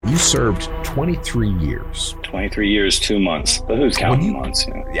You served 23 years. 23 years, 2 months. But who's counting months?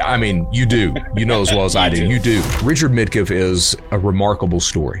 Yeah, I mean, you do. You know as well as I do. You do. Richard Mitkiff is a remarkable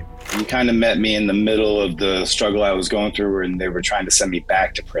story. You kind of met me in the middle of the struggle I was going through, and they were trying to send me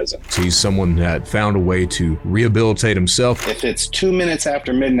back to prison. So he's someone that found a way to rehabilitate himself. If it's 2 minutes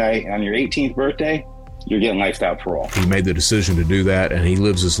after midnight on your 18th birthday, you're getting life without parole. He made the decision to do that, and he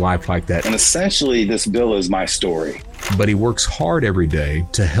lives his life like that. And essentially, this bill is my story. But he works hard every day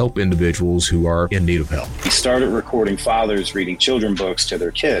to help individuals who are in need of help. He started recording fathers reading children's books to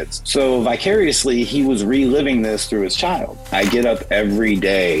their kids. So vicariously, he was reliving this through his child. I get up every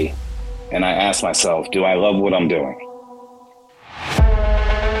day and I ask myself, do I love what I'm doing?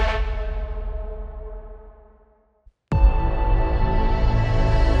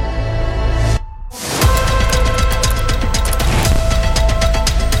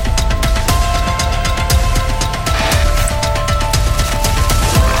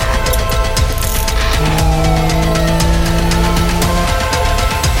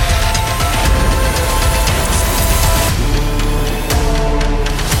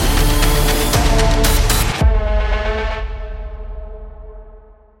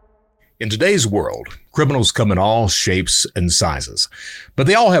 In today's world, criminals come in all shapes and sizes, but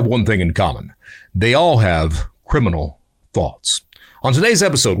they all have one thing in common. They all have criminal thoughts. On today's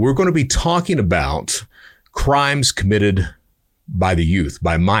episode, we're going to be talking about crimes committed by the youth,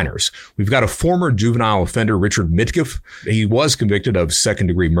 by minors. We've got a former juvenile offender, Richard Mitkiff. He was convicted of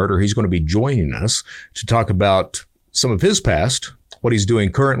second-degree murder. He's going to be joining us to talk about some of his past, what he's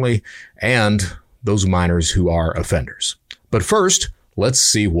doing currently, and those minors who are offenders. But first, let's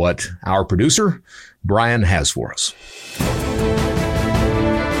see what our producer, Brian, has for us.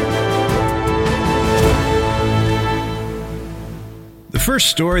 The first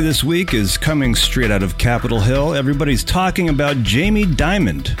story this week is coming straight out of Capitol Hill. Everybody's talking about Jamie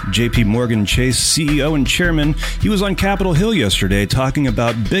Dimon, JP Morgan Chase CEO and chairman. He was on Capitol Hill yesterday talking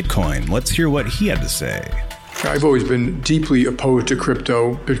about Bitcoin. Let's hear what he had to say. I've always been deeply opposed to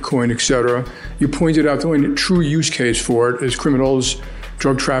crypto, Bitcoin, etc. You pointed out the only true use case for it is criminals,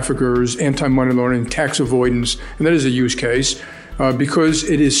 drug traffickers, anti-money laundering, tax avoidance, and that is a use case because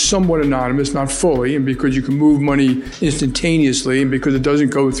it is somewhat anonymous, not fully, and because you can move money instantaneously, and because it doesn't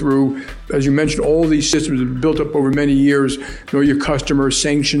go through, as you mentioned, all these systems that have been built up over many years, know your customers,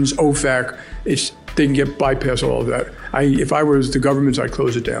 sanctions, OFAC, they can get bypass all of that. If I was the government, I'd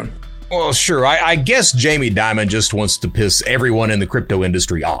close it down. Well, sure. I guess Jamie Dimon just wants to piss everyone in the crypto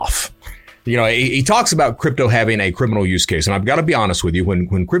industry off. You know, he talks about crypto having a criminal use case. And I've got to be honest with you, when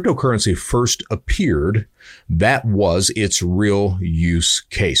cryptocurrency first appeared, that was its real use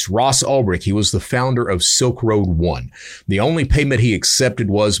case. Ross Ulbricht, he was the founder of Silk Road One. The only payment he accepted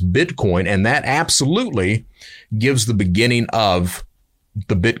was Bitcoin, and that absolutely gives the beginning of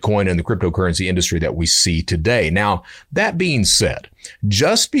the Bitcoin and the cryptocurrency industry that we see today. Now, that being said,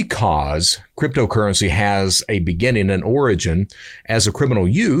 just because cryptocurrency has a beginning, an origin as a criminal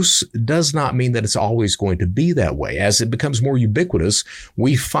use, does not mean that it's always going to be that way. As it becomes more ubiquitous,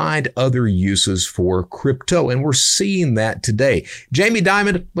 we find other uses for crypto, and we're seeing that today. Jamie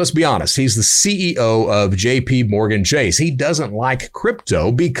Dimon, let's be honest, he's the CEO of JP Morgan Chase. He doesn't like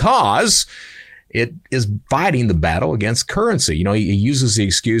crypto because it is fighting the battle against currency. You know, he uses the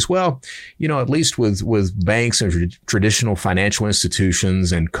excuse, well, you know, at least with banks and traditional financial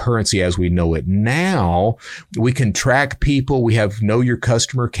institutions and currency as we know it now, we can track people. We have know your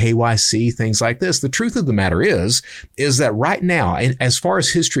customer, KYC, things like this. The truth of the matter is that right now, and as far as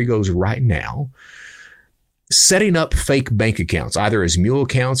history goes right now, setting up fake bank accounts, either as mule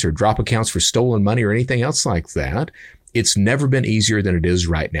accounts or drop accounts for stolen money or anything else like that, it's never been easier than it is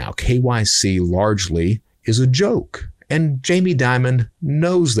right now. KYC largely is a joke. And Jamie Dimon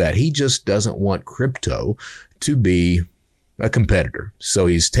knows that. He just doesn't want crypto to be a competitor. So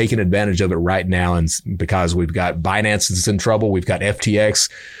he's taking advantage of it right now. And because we've got Binance that's in trouble, we've got FTX.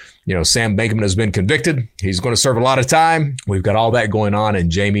 You know, Sam Bankman has been convicted. He's going to serve a lot of time. We've got all that going on,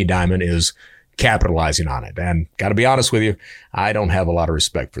 and Jamie Dimon is capitalizing on it. And got to be honest with you, I don't have a lot of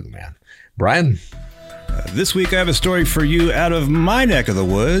respect for the man. Brian? This week, I have a story for you out of my neck of the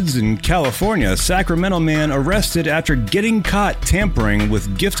woods in California. A Sacramento man arrested after getting caught tampering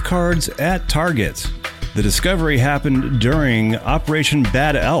with gift cards at Target. The discovery happened during Operation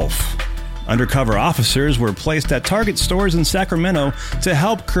Bad Elf. Undercover officers were placed at Target stores in Sacramento to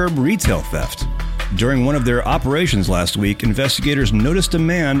help curb retail theft. During one of their operations last week, investigators noticed a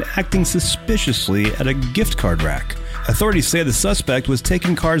man acting suspiciously at a gift card rack. Authorities say the suspect was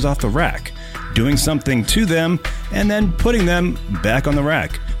taking cards off the rack, doing something to them, and then putting them back on the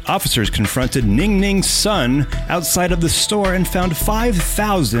rack. Officers confronted Ning Ning's son outside of the store and found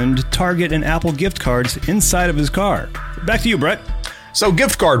 5,000 Target and Apple gift cards inside of his car. Back to you, Brett. So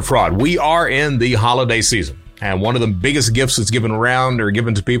gift card fraud. We are in the holiday season. And one of the biggest gifts that's given around or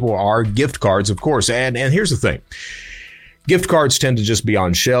given to people are gift cards, of course. And here's the thing. Gift cards tend to just be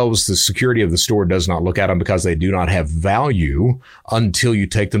on shelves. The security of the store does not look at them because they do not have value until you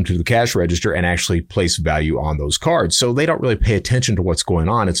take them to the cash register and actually place value on those cards. So they don't really pay attention to what's going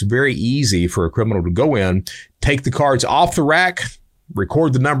on. It's very easy for a criminal to go in, take the cards off the rack,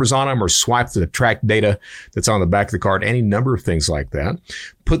 record the numbers on them, or swipe the track data that's on the back of the card, any number of things like that,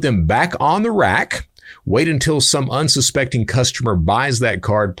 put them back on the rack, wait until some unsuspecting customer buys that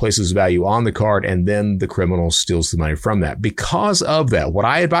card, places value on the card, and then the criminal steals the money from that. Because of that, what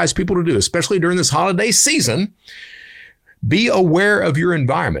I advise people to do, especially during this holiday season, be aware of your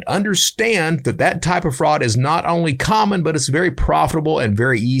environment. Understand that that type of fraud is not only common, but it's very profitable and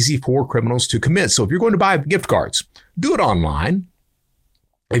very easy for criminals to commit. So if you're going to buy gift cards, do it online.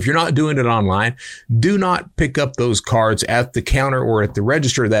 If you're not doing it online, do not pick up those cards at the counter or at the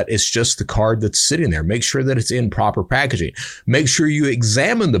register that it's just the card that's sitting there. Make sure that it's in proper packaging. Make sure you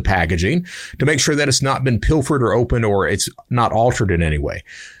examine the packaging to make sure that it's not been pilfered or opened or it's not altered in any way.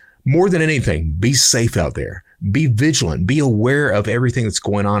 More than anything, be safe out there. Be vigilant. Be aware of everything that's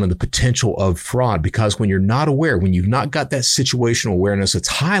going on and the potential of fraud, because when you're not aware, when you've not got that situational awareness that's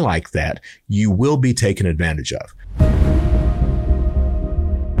high like that, you will be taken advantage of.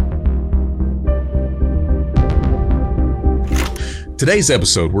 Today's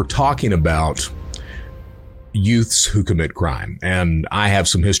episode, we're talking about youths who commit crime, and I have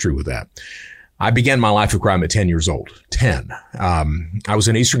some history with that. I began my life of crime at 10 years old. 10. I was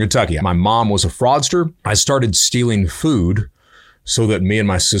in Eastern Kentucky. My mom was a fraudster. I started stealing food so that me and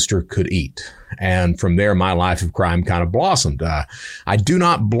my sister could eat. And from there, my life of crime kind of blossomed. I do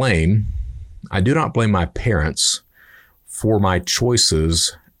not blame my parents for my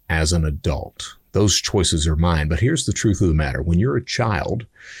choices as an adult. Those choices are mine. But here's the truth of the matter. When you're a child,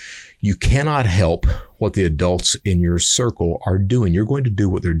 you cannot help what the adults in your circle are doing. You're going to do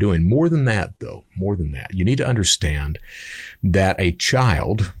what they're doing. More than that, though, more than that, you need to understand that a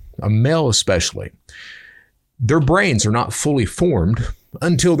child, a male especially, their brains are not fully formed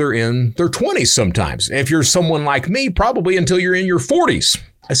until they're in their 20s sometimes. If you're someone like me, probably until you're in your 40s.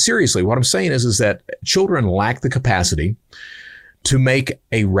 Seriously, what I'm saying is that children lack the capacity to make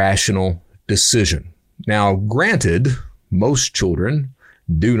a rational decision. Now, granted, most children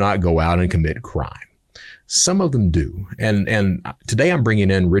do not go out and commit crime. Some of them do. And today I'm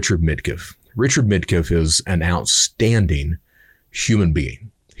bringing in Richard Mitkiff. Richard Mitkiff is an outstanding human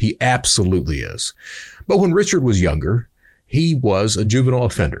being. He absolutely is. But when Richard was younger, he was a juvenile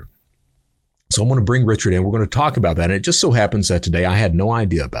offender. So I'm going to bring Richard in. We're going to talk about that. And it just so happens that today I had no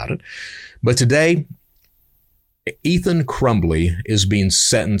idea about it. But today, Ethan Crumbley is being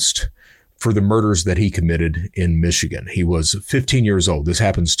sentenced for the murders that he committed in Michigan. He was 15 years old. This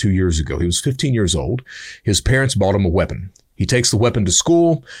happens 2 years ago. He was 15 years old. His parents bought him a weapon. He takes the weapon to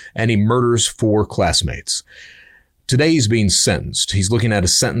school and he murders 4 classmates. Today he's being sentenced. He's looking at a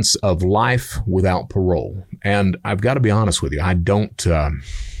sentence of life without parole. And I've got to be honest with you, I don't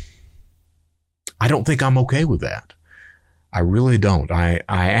think I'm okay with that. I really don't. I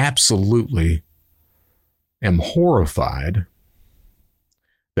absolutely am horrified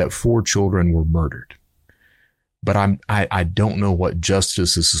that 4 children were murdered. But I don't know what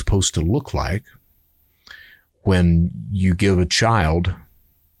justice is supposed to look like when you give a child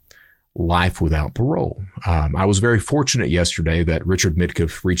life without parole. I was very fortunate yesterday that Richard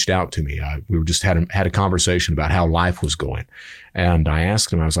Mitkiff reached out to me. We were just had a conversation about how life was going. And I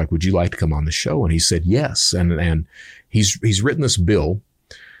asked him, I was like, would you like to come on the show? And he said, yes. And he's written this bill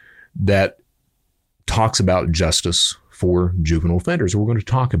that talks about justice for juvenile offenders. We're going to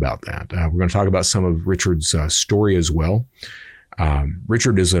talk about that. We're going to talk about some of Richard's story as well.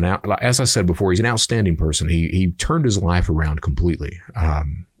 Richard is as I said before, he's an outstanding person. He turned his life around completely.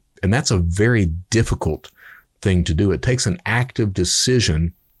 And that's a very difficult thing to do. It takes an active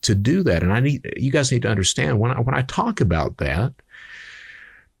decision to do that. And you guys need to understand when I talk about that,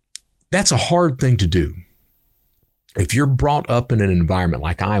 that's a hard thing to do. If you're brought up in an environment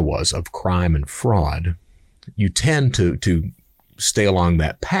like I was of crime and fraud, you tend to stay along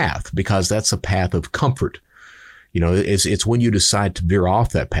that path because that's a path of comfort. You know, it's when you decide to veer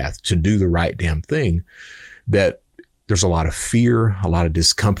off that path to do the right damn thing that there's a lot of fear, a lot of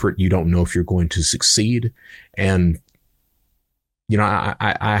discomfort. You don't know if you're going to succeed. And, you know,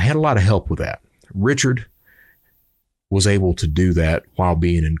 I had a lot of help with that. Richard was able to do that while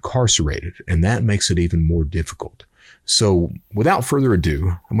being incarcerated, and that makes it even more difficult. So without further ado,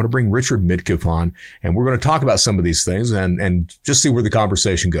 I'm going to bring Richard Midkiff on, and we're going to talk about some of these things and just see where the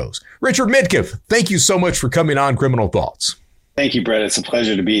conversation goes. Richard Midkiff, thank you so much for coming on Criminal Thoughts. Thank you, Brett. It's a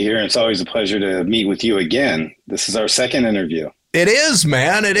pleasure to be here. And it's always a pleasure to meet with you again. This is our second interview. It is,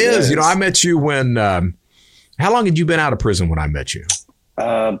 man. It is. You know, I met you when, how long had you been out of prison when I met you?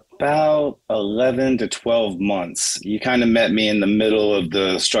 About 11 to 12 months. You kind of met me in the middle of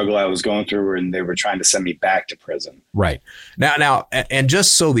the struggle I was going through, and they were trying to send me back to prison. Right. Now, and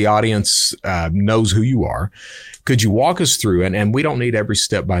just so the audience knows who you are, could you walk us through, and we don't need every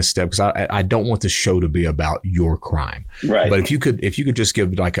step by step, because I don't want the show to be about your crime. Right. But if you could just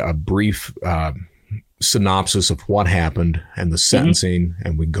give like a brief synopsis of what happened and the sentencing,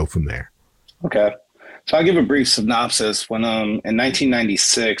 and we can go from there. Okay. So I'll give a brief synopsis. When in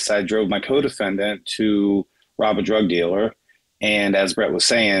 1996, I drove my co-defendant to rob a drug dealer. And as Brett was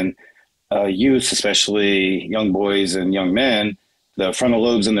saying, youth, especially young boys and young men, the frontal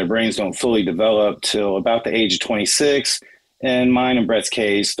lobes in their brains don't fully develop till about the age of 26. And mine and Brett's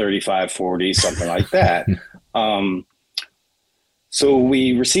case, 35, 40, something like that. So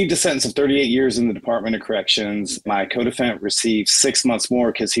we received a sentence of 38 years in the Department of Corrections. My co-defendant received 6 months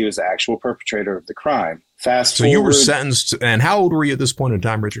more because he was the actual perpetrator of the crime. Fast forward. So you were sentenced, and how old were you at this point in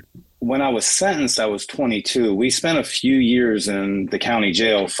time, Richard? When I was sentenced, I was 22. We spent a few years in the county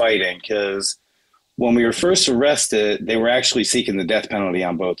jail fighting because when we were first arrested, they were actually seeking the death penalty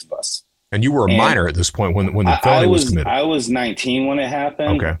on both of us. And you were a minor at this point when the felony was committed. I was 19 when it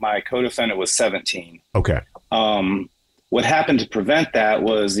happened. Okay. My co-defendant was 17. Okay. What happened to prevent that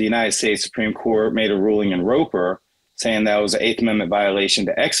was the United States Supreme Court made a ruling in Roper saying that was an Eighth Amendment violation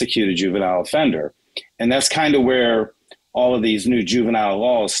to execute a juvenile offender. And that's kind of where all of these new juvenile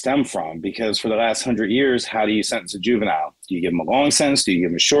laws stem from, because for the last 100 years, how do you sentence a juvenile? Do you give them a long sentence? Do you give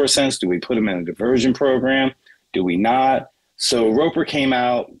them a short sentence? Do we put them in a diversion program? Do we not? So Roper came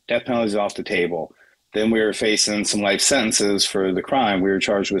out, death penalty is off the table. Then we were facing some life sentences for the crime. We were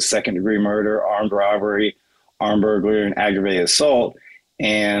charged with second-degree murder, armed robbery, armed burglary, and aggravated assault.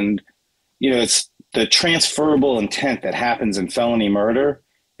 And, you know, it's the transferable intent that happens in felony murder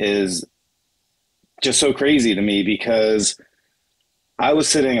is just so crazy to me, because I was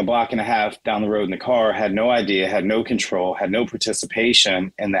sitting a block and a half down the road in the car, had no idea, had no control, had no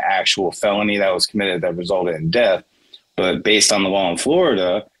participation in the actual felony that was committed that resulted in death. But based on the law in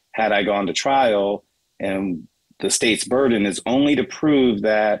Florida, had I gone to trial, and the state's burden is only to prove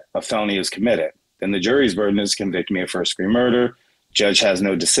that a felony is committed, then the jury's burden is to convict me of first-degree murder. Judge has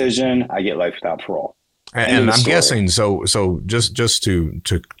no decision. I get life without parole. And I'm guessing, so just to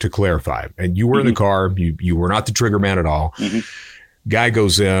clarify, and you were in the car, you were not the trigger man at all. Guy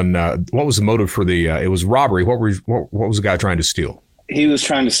goes in. What was the motive for the? It was robbery. What was the guy trying to steal? He was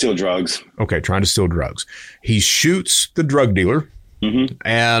trying to steal drugs. Okay, trying to steal drugs. He shoots the drug dealer,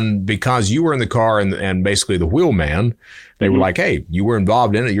 and because you were in the car and basically the wheel man, they were like, "Hey, you were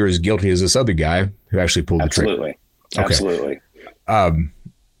involved in it. You're as guilty as this other guy who actually pulled the trigger." Absolutely.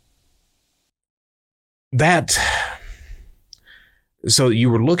 So you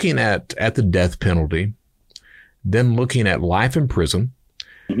were looking at the death penalty, then looking at life in prison.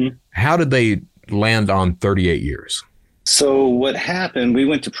 How did they land on 38 years? So what happened, we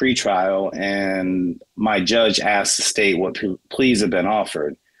went to pretrial, and my judge asked the state what pleas had been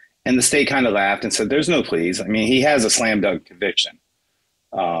offered. And the state kind of laughed and said, there's no pleas. I mean, he has a slam dunk conviction.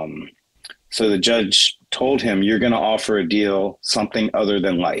 So the judge told him, you're going to offer a deal, something other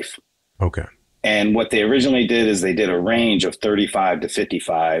than life. Okay. And what they originally did is they did a range of 35 to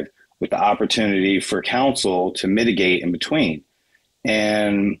 55 with the opportunity for counsel to mitigate in between.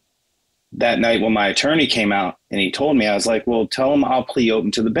 And that night when my attorney came out and he told me, I was like, well, tell him I'll plea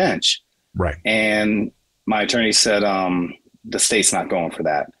open to the bench. Right. And my attorney said, the state's not going for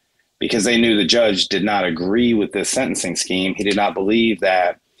that, because they knew the judge did not agree with this sentencing scheme. He did not believe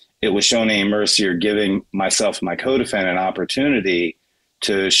that it was showing any mercy or giving myself and my co-defendant an opportunity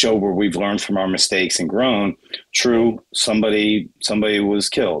to show where we've learned from our mistakes and grown. True, somebody was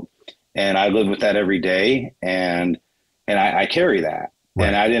killed, and I live with that every day, and I carry that. Right.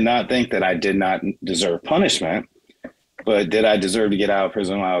 And I did not think that I did not deserve punishment, but did I deserve to get out of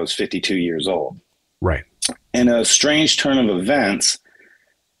prison when I was 52 years old? Right. In a strange turn of events,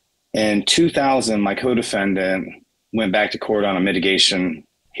 in 2000, my co-defendant went back to court on a mitigation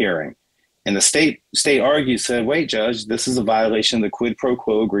hearing. And the state argued, said, wait, Judge, this is a violation of the quid pro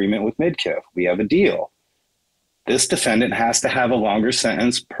quo agreement with Midkiff. We have a deal. This defendant has to have a longer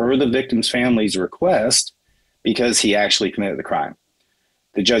sentence per the victim's family's request because he actually committed the crime.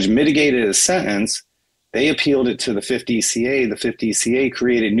 The judge mitigated his sentence. They appealed it to the 5th DCA. The 5th DCA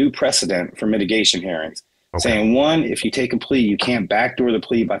created new precedent for mitigation hearings. saying, one, if you take a plea, you can't backdoor the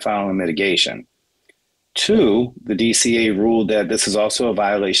plea by filing a mitigation. Two, the DCA ruled that this is also a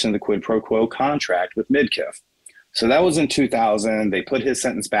violation of the quid pro quo contract with Midkiff. So that was in 2000. They put his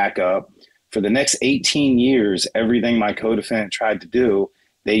sentence back up. For the next 18 years, everything my co-defendant tried to do,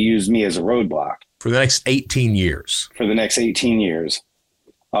 they used me as a roadblock. For the next 18 years? For the next 18 years.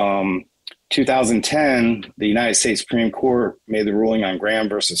 2010, the United States Supreme Court made the ruling on Graham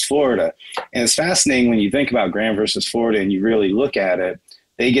versus Florida. And it's fascinating when you think about Graham versus Florida and you really look at it.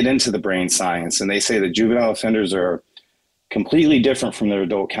 They get into the brain science and they say that juvenile offenders are completely different from their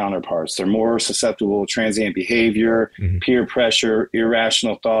adult counterparts. They're more susceptible to transient behavior, peer pressure,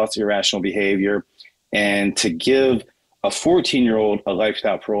 irrational thoughts, irrational behavior. And to give a 14-year-old a life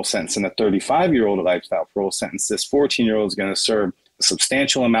without parole sentence and a 35-year-old a life without parole sentence, this 14-year-old is going to serve a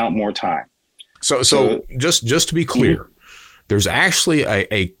substantial amount more time. So just to be clear, there's actually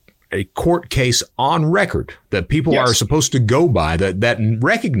a court case on record that people are supposed to go by that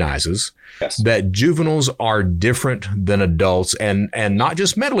recognizes that juveniles are different than adults and not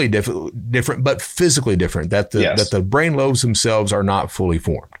just mentally different, but physically different, that the brain lobes themselves are not fully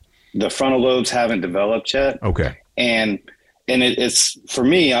formed. The frontal lobes haven't developed yet. Okay. And it's for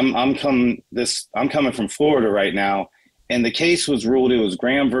me, I'm coming from Florida right now, and the case was ruled, it was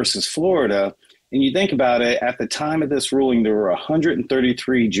Graham versus Florida. And you think about it, at the time of this ruling, there were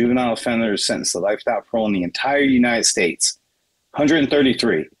 133 juvenile offenders sentenced to life without parole in the entire United States.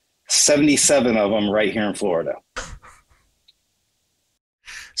 133, 77 of them right here in Florida.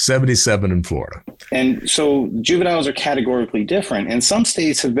 77 in Florida. And so juveniles are categorically different. And some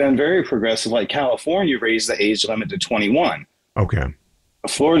states have been very progressive, like California raised the age limit to 21. Okay.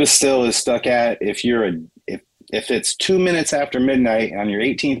 Florida still is stuck at if it's 2 minutes after midnight on your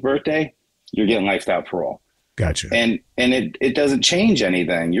 18th birthday, you're getting life without parole. Gotcha. And it doesn't change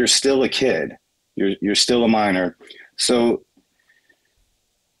anything. You're still a kid. You're still a minor. So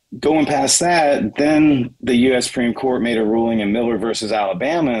going past that, then the U.S. Supreme Court made a ruling in Miller versus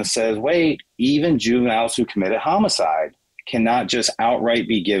Alabama and says, wait, even juveniles who committed homicide cannot just outright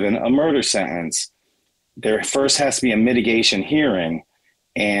be given a murder sentence. There first has to be a mitigation hearing,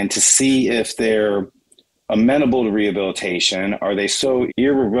 and to see if they're amenable to rehabilitation. Are they so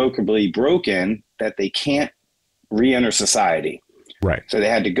irrevocably broken that they can't re-enter society? Right. So they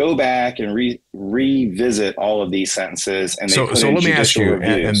had to go back and revisit all of these sentences. And so let me ask you,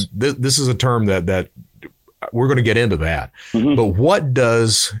 and this is a term that we're going to get into that, but what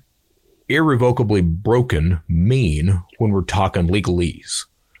does irrevocably broken mean when we're talking legalese?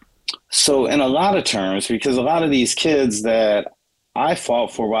 So in a lot of terms, because a lot of these kids that I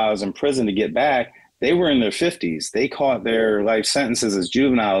fought for while I was in prison to get back, they were in their 50s. They caught their life sentences as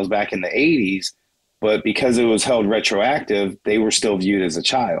juveniles back in the 80s, but because it was held retroactive, they were still viewed as a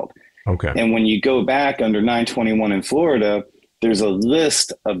child. Okay. And when you go back under 921 in Florida, there's a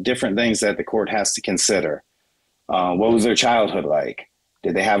list of different things that the court has to consider. What was their childhood like?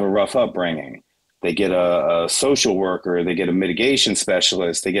 Did they have a rough upbringing? They get a social worker, they get a mitigation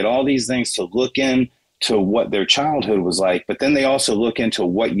specialist, they get all these things to look into what their childhood was like, but then they also look into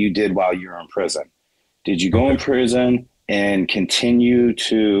what you did while you were in prison. Did you go in prison and continue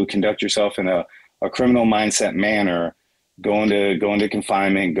to conduct yourself in a criminal mindset manner, going to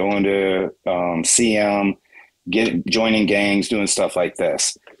confinement, going to CM, joining gangs, doing stuff like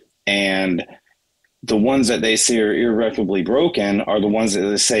this? And the ones that they say are irreparably broken are the ones that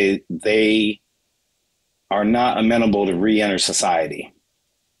they say they are not amenable to re-enter society.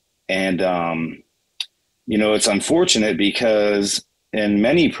 And, it's unfortunate because in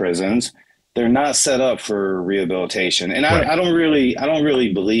many prisons, they're not set up for rehabilitation. And I don't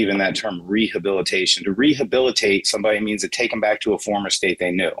really believe in that term rehabilitation. To rehabilitate somebody means to take them back to a former state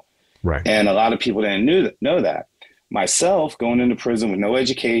they knew. Right. And a lot of people didn't know that. Myself, going into prison with no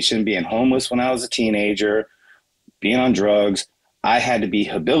education, being homeless when I was a teenager, being on drugs, I had to be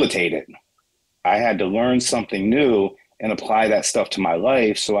habilitated. I had to learn something new and apply that stuff to my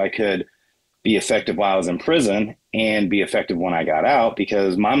life so I could be effective while I was in prison and be effective when I got out,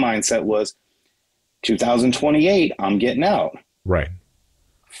 because my mindset was 2028, I'm getting out. Right.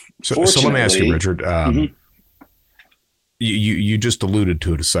 So let me ask you, Richard, you just alluded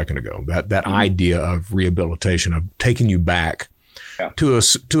to it a second ago, that idea of rehabilitation, of taking you back to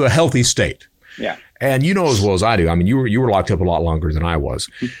a healthy state. Yeah. And you know as well as I do, I mean, you were locked up a lot longer than I was.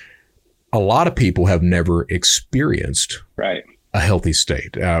 A lot of people have never experienced a healthy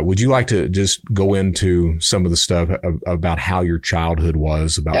state. Would you like to just go into some of the stuff about how your childhood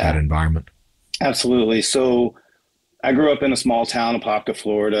was, about that environment? Absolutely. So I grew up in a small town of Apopka,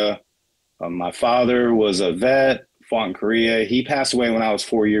 Florida. My father was a vet, fought in Korea. He passed away when I was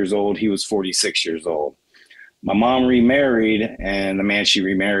 4 years old. He was 46 years old. my mom remarried, and the man she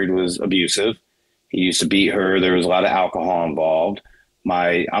remarried was abusive. He used to beat her. There was a lot of alcohol involved.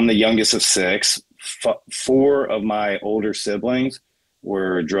 I'm the youngest of six. Four of my older siblings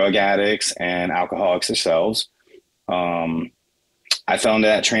were drug addicts and alcoholics themselves. I fell into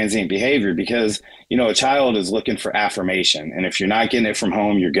that transient behavior because, a child is looking for affirmation. And if you're not getting it from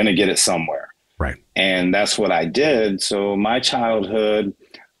home, you're going to get it somewhere. Right. And that's what I did. So my childhood,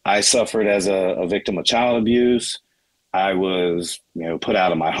 I suffered as a victim of child abuse. I was, put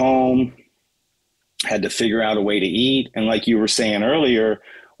out of my home, had to figure out a way to eat. And like you were saying earlier,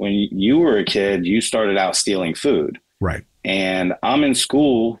 when you were a kid, you started out stealing food. Right. And I'm in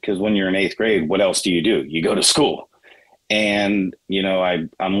school because when you're in 8th grade, what else do? You go to school. And,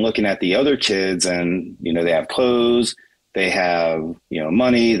 I'm looking at the other kids and, they have clothes, they have,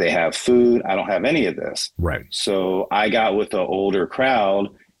 money, they have food. I don't have any of this. Right. So I got with the older crowd,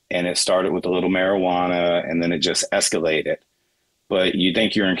 and it started with a little marijuana, and then it just escalated. But you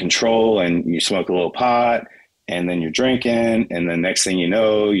think you're in control, and you smoke a little pot, and then you're drinking. And then next thing you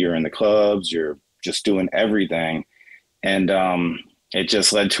know, you're in the clubs, you're just doing everything. And it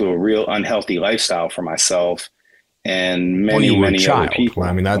just led to a real unhealthy lifestyle for myself and many other people. Well,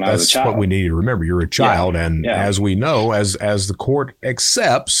 I mean, that's what we need to remember. You're a child. And as we know, as the court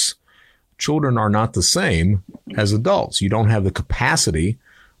accepts, children are not the same as adults. You don't have the capacity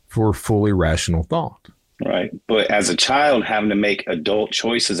for fully rational thought. Right. But as a child, having to make adult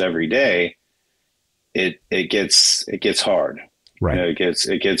choices every day, it gets hard. Right.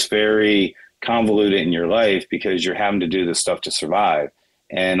 It gets very convoluted in your life because you're having to do this stuff to survive.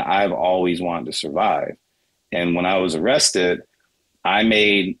 And I've always wanted to survive. And when I was arrested,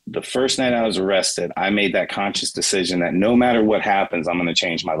 the first night I was arrested, I made that conscious decision that no matter what happens, I'm going to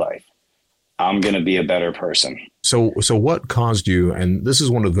change my life. I'm going to be a better person. So what caused you, and this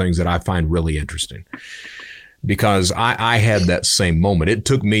is one of the things that I find really interesting, because I had that same moment. It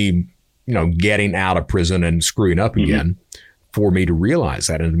took me, getting out of prison and screwing up again for me to realize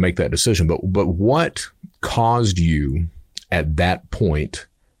that and to make that decision. But what caused you at that point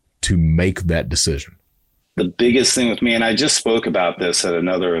to make that decision? The biggest thing with me, and I just spoke about this at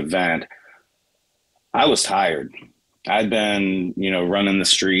another event, I was tired. I'd been, running the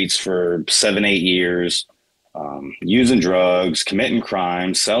streets for 7-8 years, using drugs, committing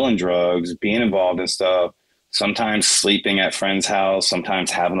crimes, selling drugs, being involved in stuff, sometimes sleeping at friends' house,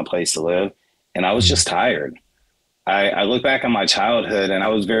 sometimes having a place to live. And I was just tired. I look back on my childhood, and I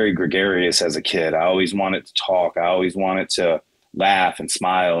was very gregarious as a kid. I always wanted to talk. I always wanted to laugh and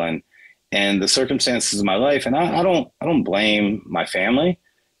smile, and the circumstances of my life. And I don't blame my family.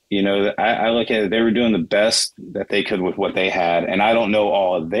 I look at it, they were doing the best that they could with what they had. And I don't know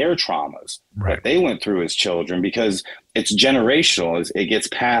all of their traumas that they went through as children, because it's generational. It gets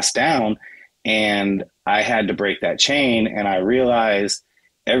passed down. And I had to break that chain. And I realized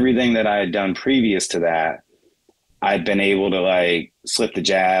everything that I had done previous to that, I'd been able to slip the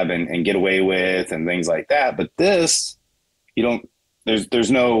jab and get away with and things like that. But this, there's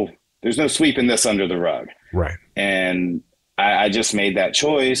no sweeping this under the rug. Right. And I just made that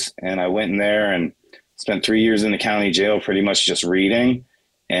choice, and I went in there and spent 3 years in the county jail, pretty much just reading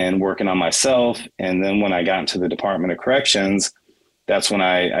and working on myself. And then when I got into the Department of Corrections, that's when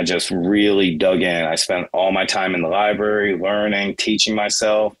I just really dug in. I spent all my time in the library, learning, teaching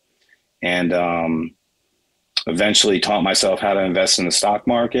myself, and eventually taught myself how to invest in the stock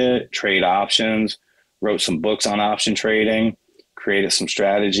market, trade options, wrote some books on option trading, created some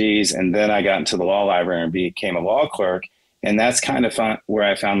strategies. And then I got into the law library and became a law clerk. And that's kind of where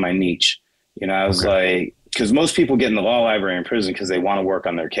I found my niche. I was because most people get in the law library in prison because they want to work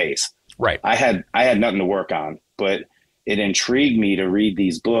on their case. Right. I had nothing to work on, but it intrigued me to read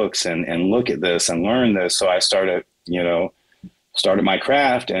these books and look at this and learn this. So I started my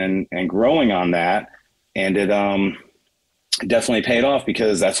craft and growing on that. And it definitely paid off,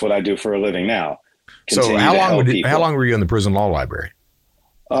 because that's what I do for a living now. So how long were you in the prison law library?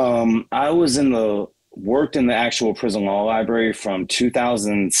 I worked in the actual prison law library from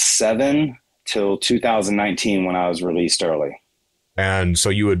 2007 till 2019 when I was released early. And so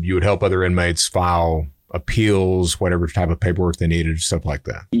you would help other inmates file appeals, whatever type of paperwork they needed, stuff like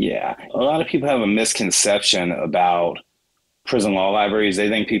that. Yeah. A lot of people have a misconception about prison law libraries. They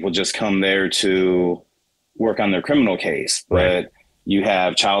think people just come there to work on their criminal case, but you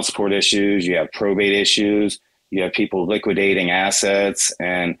have child support issues, you have probate issues, you have people liquidating assets.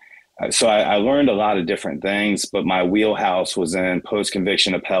 And so I learned a lot of different things, but my wheelhouse was in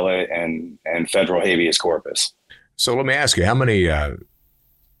post-conviction appellate and federal habeas corpus. So let me ask you, how many,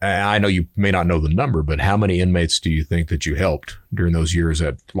 I know you may not know the number, but how many inmates do you think that you helped during those years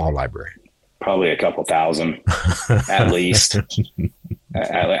at law library? Probably a couple thousand at least.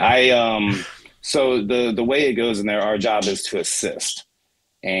 So the way it goes in there, our job is to assist.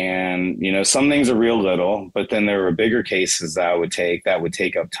 And, you know, some things are real little, but then there were bigger cases that would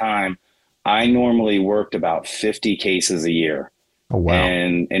take up time. I normally worked about 50 cases a year. Oh, wow.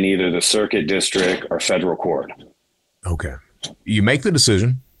 And in either the circuit district or federal court. Okay. You make the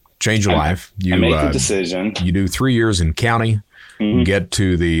decision, change your life. You I make the decision. You do 3 years in county, get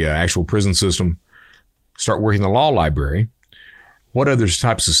to the actual prison system, start working in the law library. What other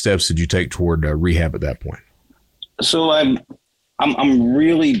types of steps did you take toward rehab at that point? So I'm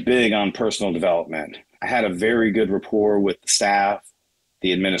really big on personal development. I had a very good rapport with the staff,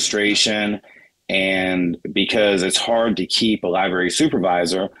 the administration, and because it's hard to keep a library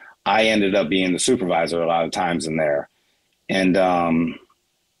supervisor, I ended up being the supervisor a lot of times in there. And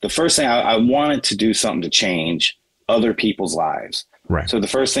the first thing I wanted to do something to change other people's lives. Right. So the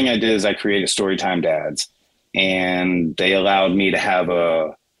first thing I did is I created Storytime Dads, and they allowed me to have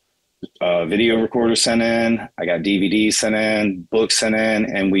a video recorder sent in. I got DVDs sent in, books sent in,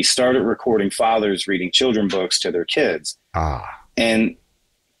 and we started recording fathers reading children books to their kids.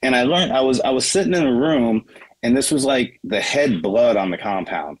 And I learned, I was sitting in a room, and this was like the head blood on the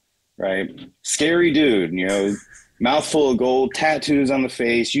compound, right? Scary dude, you know, mouthful of gold, tattoos on the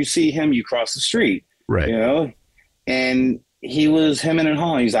face. You see him, you cross the street, right? You know, and he was hemming and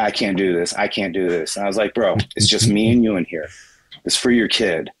hawing. He's like, I can't do this. I can't do this. And I was like, bro, it's just me and you in here. It's for your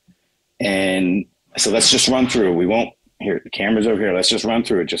kid. And so let's just run through it. We won't, here, the camera's over here. Let's just run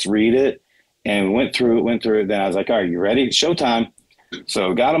through it. Just read it. And we went through it. Then I was like, all right, you ready? It's showtime.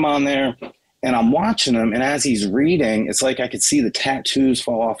 So got him on there, and I'm watching him. And as he's reading, it's like I could see the tattoos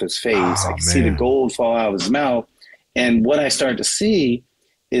fall off his face. I could see the gold fall out of his mouth. And what I started to see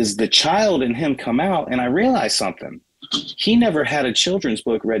is the child in him come out. And I realized something. He never had a children's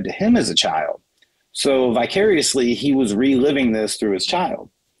book read to him as a child. So vicariously, he was reliving this through his child.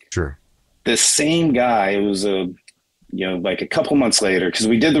 Sure. The same guy, it was like a couple months later, because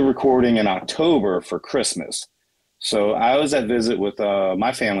we did the recording in October for Christmas. So I was at visit with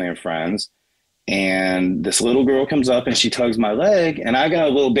my family and friends, and this little girl comes up and she tugs my leg, and I got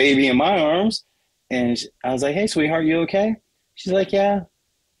a little baby in my arms, and I was like, hey, sweetheart, you okay? She's like, yeah.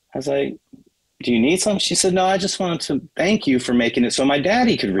 I was like, do you need something? She said, no, I just wanted to thank you for making it so my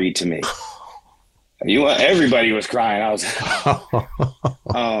daddy could read to me. Everybody was crying. I was,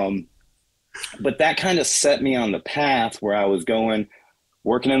 but that kind of set me on the path where I was going,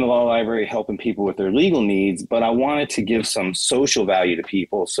 working in the law library, helping people with their legal needs, but I wanted to give some social value to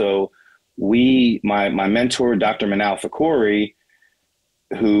people. So my mentor, Dr. Manal Fakori,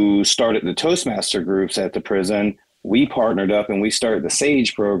 who started the Toastmaster groups at the prison, we partnered up and we started the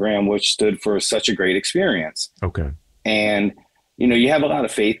SAGE program, which stood for Such a Great Experience. Okay. And, you know, you have a lot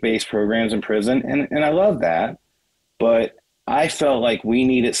of faith-based programs in prison, and I love that, but I felt like we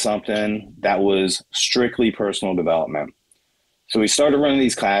needed something that was strictly personal development. So we started running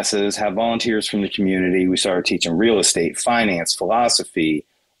these classes, have volunteers from the community. We started teaching real estate, finance, philosophy,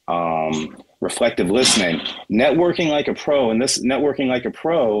 reflective listening, networking like a pro. And this networking like a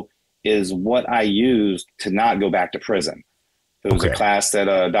pro is what I used to not go back to prison. It was a class that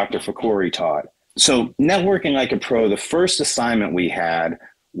Dr. Fakori taught. So networking like a pro, the first assignment we had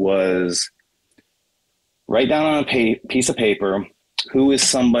was write down on a piece of paper, who is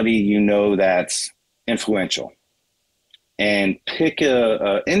somebody you know that's influential, and pick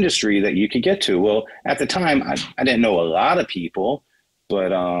a industry that you could get to. Well, at the time, I didn't know a lot of people, but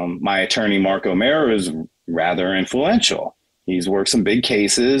my attorney, Mark O'Mara, is rather influential. He's worked some big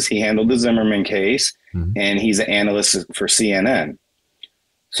cases. He handled the Zimmerman case, and he's an analyst for CNN.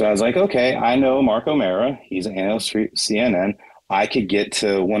 So I was like, okay, I know Mark O'Mara. He's an analyst for CNN. I could get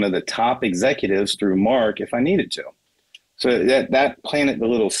to one of the top executives through Mark if I needed to. So that planted the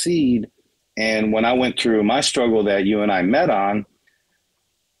little seed. And when I went through my struggle that you and I met on,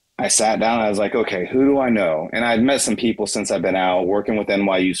 I sat down and I was like, okay, who do I know? And I'd met some people since I've been out working with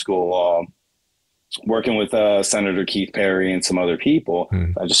NYU School of Law, working with Senator Keith Perry and some other people.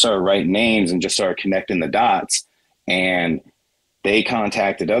 I just started writing names and just started connecting the dots. And they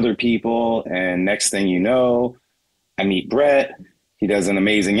contacted other people. And next thing you know, I meet Brett. He does an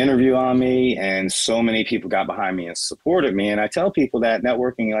amazing interview on me, and so many people got behind me and supported me. And I tell people that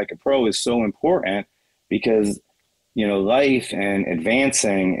networking like a pro is so important because, you know, life and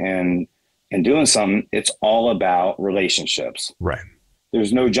advancing and doing something, it's all about relationships. Right.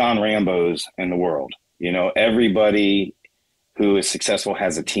 There's no John Rambos in the world. You know, everybody who is successful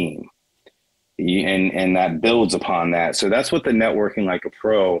has a team, and that builds upon that. So that's what the networking like a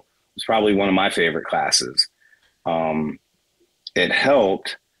pro was probably one of my favorite classes. It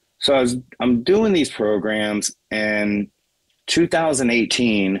helped So I'm doing these programs, and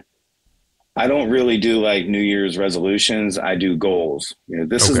 2018, I don't really do like New Year's resolutions. I do goals.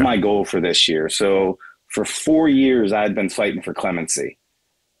 This is my goal for this year. So for 4 years, I'd been fighting for clemency.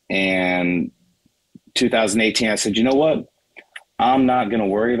 And 2018, I said, you know what? I'm not going to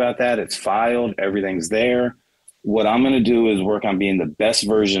worry about that. It's filed. Everything's there. What I'm going to do is work on being the best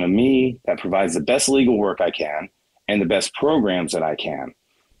version of me that provides the best legal work I can and the best programs that I can.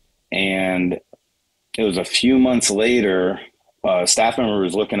 And it was a few months later, a staff member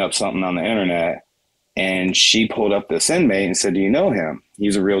was looking up something on the internet, and she pulled up this inmate and said, do you know him?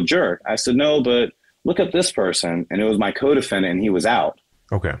 He's a real jerk. I said, no, but look up this person. And it was my co-defendant, and he was out.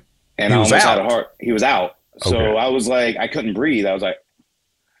 Okay. And I almost had a heart. He was out. So I was like, I couldn't breathe. I was like,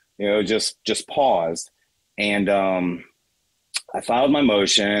 just paused. And I filed my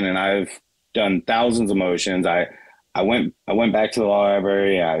motion, and I've done thousands of motions. I went back to the law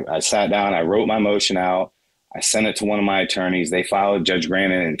library. I sat down. I wrote my motion out. I sent it to one of my attorneys. They filed, Judge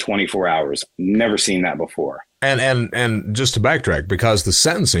granted in 24 hours. Never seen that before. And just to backtrack, because the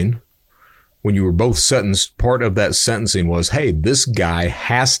sentencing, when you were both sentenced, part of that sentencing was, hey, this guy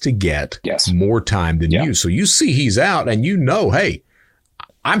has to get more time than you. So you see he's out, and hey,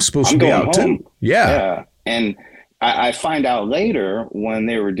 I'm supposed to be out home too. Yeah. And I find out later when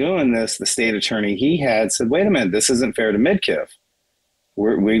they were doing this, the state attorney he had said, wait a minute, this isn't fair to Midkiff.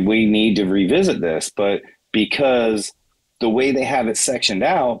 We need to revisit this. But because the way they have it sectioned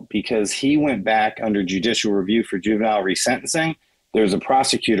out, because he went back under judicial review for juvenile resentencing, there's a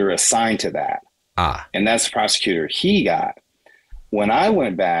prosecutor assigned to that. And that's the prosecutor he got. When I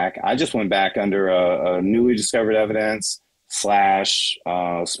went back, I just went back under a newly discovered evidence /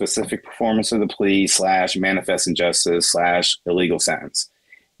 specific performance of the plea / manifest injustice / illegal sentence.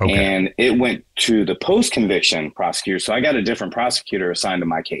 And it went to the post-conviction prosecutor. So I got a different prosecutor assigned to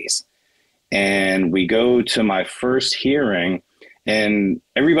my case. And we go to my first hearing, and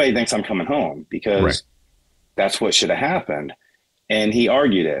everybody thinks I'm coming home because that's what should have happened. And he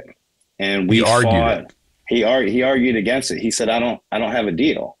argued it. And we fought. He argued against it. He said, I don't have a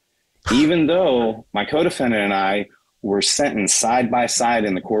deal. Even though my co-defendant and I were sentenced side by side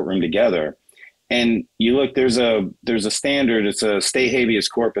in the courtroom together. And you look, there's a standard, it's a state habeas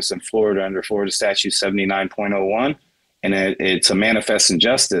corpus in Florida under Florida statute 79.01. And it's a manifest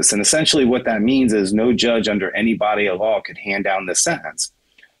injustice. And essentially what that means is no judge under any body of law could hand down this sentence.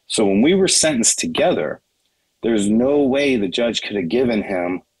 So when we were sentenced together, there's no way the judge could have given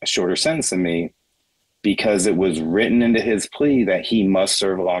him a shorter sentence than me because it was written into his plea that he must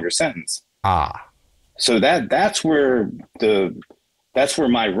serve a longer sentence. So that's where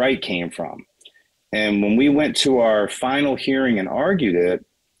my right came from. And when we went to our final hearing and argued it,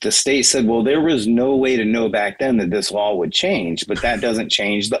 the state said, well, there was no way to know back then that this law would change, but that doesn't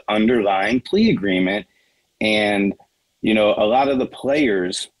change the underlying plea agreement. And, a lot of the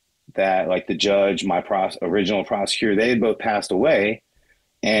players that, like the judge, my original prosecutor, they had both passed away.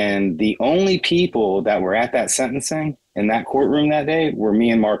 And the only people that were at that sentencing in that courtroom that day were me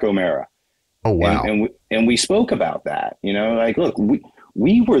and Mark O'Mara. Oh, wow. And we spoke about that, look,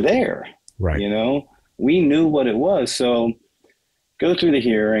 we were there, right. We knew what it was. So go through the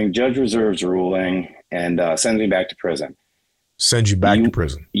hearing, judge reserves ruling, and sends me back to prison. Sends you back to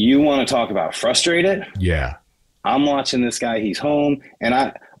prison. You want to talk about frustrated? Yeah. I'm watching this guy. He's home, and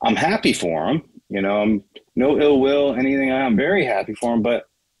I'm happy for him. I'm no ill will, anything. I'm very happy for him, but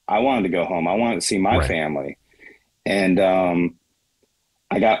I wanted to go home. I wanted to see my family. And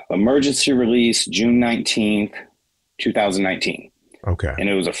I got emergency release June 19th, 2019. Okay. And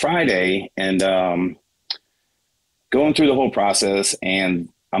it was a Friday, and going through the whole process, and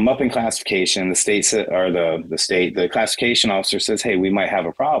I'm up in classification. The classification officer says, hey, we might have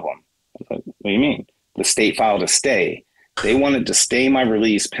a problem. I was like, what do you mean? The state filed a stay. They wanted to stay my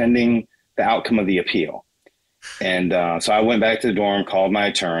release pending the outcome of the appeal. And so I went back to the dorm, called my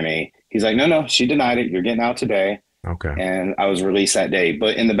attorney. He's like, no, she denied it. You're getting out today. Okay. And I was released that day.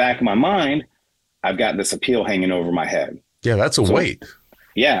 But in the back of my mind, I've got this appeal hanging over my head. Yeah, that's a weight.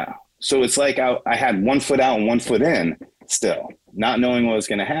 Yeah. So it's like I had 1 foot out and 1 foot in still, not knowing what was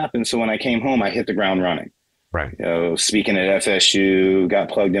going to happen. So when I came home, I hit the ground running. Right. Speaking at FSU, got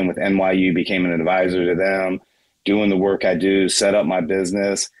plugged in with NYU, became an advisor to them, doing the work I do, set up my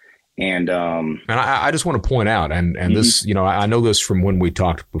business. And I just want to point out, and this, I know this from when we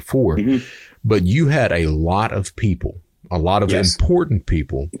talked before, but you had a lot of people, a lot of important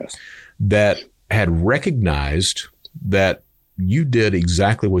people that had recognized that you did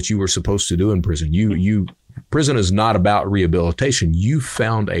exactly what you were supposed to do in prison. You Prison is not about rehabilitation. You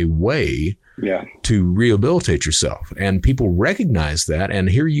found a way to rehabilitate yourself, and people recognize that. And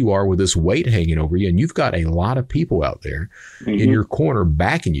here you are with this weight hanging over you, and you've got a lot of people out there in your corner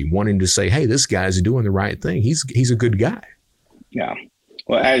backing you, wanting to say, hey, this guy's doing the right thing. He's a good guy. Yeah.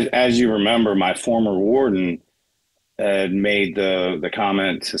 Well, as you remember, my former warden had made the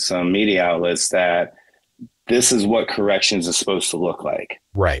comment to some media outlets that this is what corrections is supposed to look like.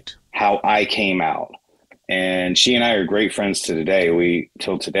 Right. How I came out. And she and I are great friends to today.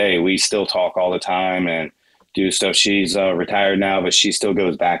 Till today, we still talk all the time and do stuff. She's retired now, but she still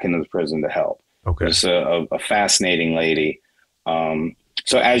goes back into the prison to help. Okay. Just a fascinating lady.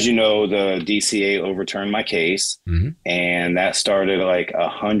 So as you know, the DCA overturned my case, and that started like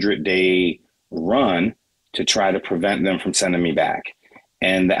 100-day run to try to prevent them from sending me back.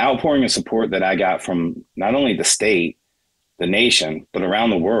 And the outpouring of support that I got from not only the state, the nation, but around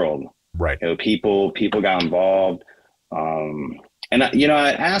the world. Right. You know, people got involved. And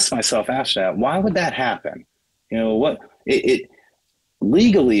I asked myself after that, why would that happen? You know, what it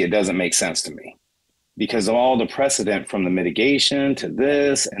legally, it doesn't make sense to me, because of all the precedent from the mitigation to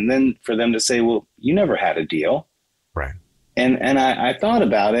this, and then for them to say, well, you never had a deal. Right. And I thought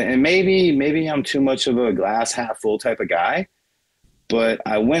about it, and maybe I'm too much of a glass half full type of guy, but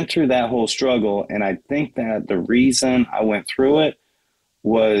I went through that whole struggle. And I think that the reason I went through it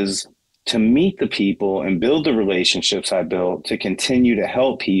was to meet the people and build the relationships I built to continue to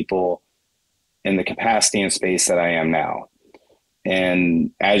help people in the capacity and space that I am now.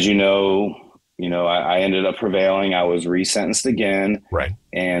 And as you know, I ended up prevailing. I was resentenced again. Right.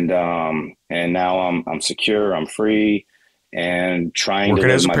 And now I'm secure, I'm free, and trying working to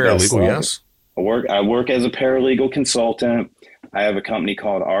live as a my best paralegal. life. Yes. I work as a paralegal consultant. I have a company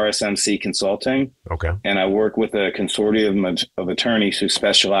called RSMC Consulting. Okay. And I work with a consortium of attorneys who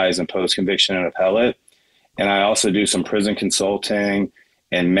specialize in post-conviction and appellate. And I also do some prison consulting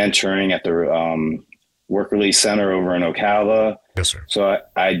and mentoring at the Work Release Center over in Ocala. Yes, sir. So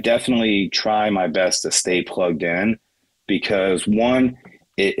I definitely try my best to stay plugged in, because one,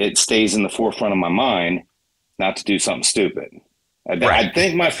 it stays in the forefront of my mind not to do something stupid. I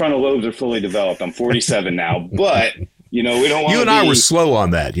think my frontal lobes are fully developed. I'm 47 now, but we don't want you and I were slow on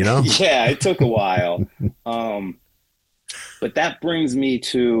that, Yeah, it took a while. But that brings me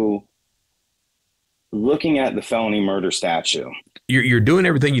to looking at the felony murder statute. You're doing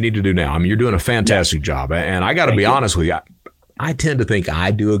everything you need to do now. I mean, you're doing a fantastic job. And I got to be honest with you. I tend to think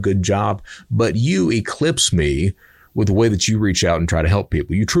I do a good job, but you eclipse me with the way that you reach out and try to help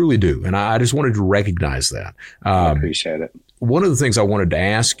people. You truly do. And I just wanted to recognize that. I appreciate it. One of the things I wanted to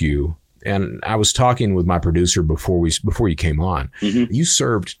ask you, and I was talking with my producer before you came on, you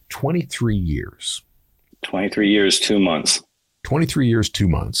served 23 years. 23 years, 2 months. 23 years, 2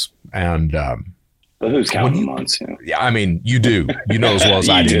 months. And but who's counting the months? Yeah, I mean, you do. You know as well as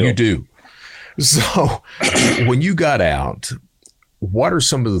I do. You do. So when you got out, what are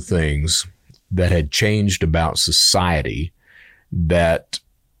some of the things that had changed about society that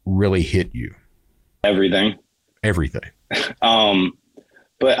really hit you? Everything.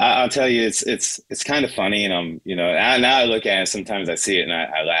 But I'll tell you, it's kind of funny, and now I look at it, sometimes I see it and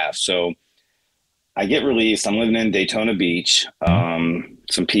I laugh. So I get released. I'm living in Daytona Beach.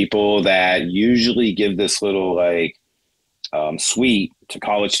 Some people that usually give this little suite to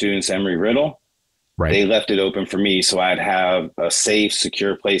college students, Embry-Riddle. Right. They left it open for me so I'd have a safe,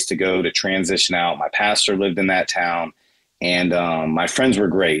 secure place to go to transition out. My pastor lived in that town, and my friends were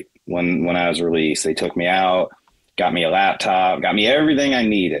great when I was released. They took me out, got me a laptop, got me everything I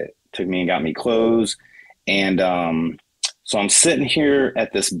needed, took me and got me clothes. And so I'm sitting here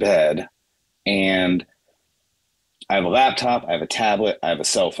at this bed, and I have a laptop, I have a tablet, I have a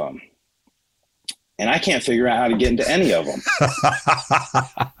cell phone. And I can't figure out how to get into any of them.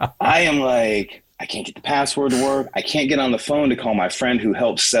 I am like, I can't get the password to work. I can't get on the phone to call my friend who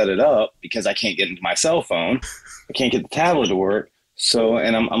helped set it up because I can't get into my cell phone. I can't get the tablet to work. So,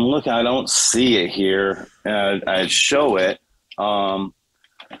 and I'm looking, I don't see it here. I show it.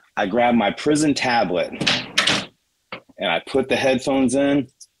 I grab my prison tablet and I put the headphones in,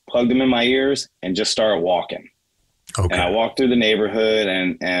 plugged them in my ears, and just started walking. Okay. And I walked through the neighborhood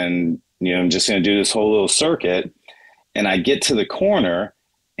and I'm just going to do this whole little circuit. And I get to the corner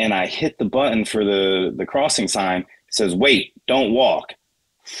and I hit the button for the crossing sign. It says, "Wait, don't walk."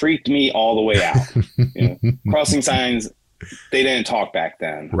 Freaked me all the way out. Crossing signs, they didn't talk back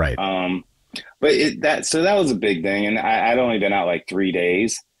then. Right. But that was a big thing. And I'd only been out like 3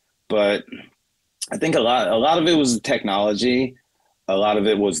 days, but I think a lot of it was the technology. A lot of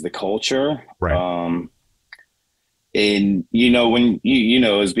it was the culture. Right. And, when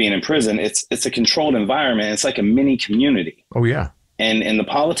as being in prison, it's a controlled environment. It's like a mini community. Oh, yeah. And the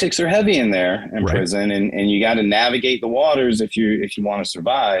politics are heavy in there in prison, and you got to navigate the waters if you want to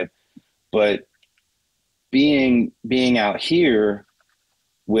survive. But being out here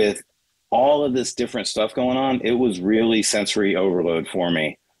with all of this different stuff going on, it was really sensory overload for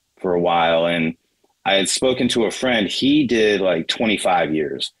me for a while. And I had spoken to a friend, he did like 25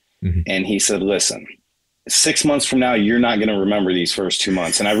 years. Mm-hmm. And he said, listen, 6 months from now, you're not going to remember these first 2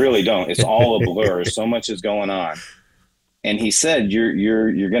 months. And I really don't. It's all a blur. So much is going on. And he said,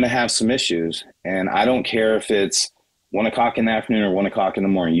 you're going to have some issues. And I don't care if it's 1 o'clock in the afternoon or 1 o'clock in the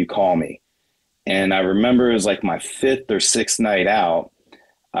morning, you call me. And I remember it was like my 5th or 6th night out.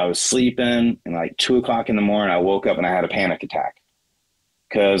 I was sleeping, and like 2 o'clock in the morning, I woke up and I had a panic attack.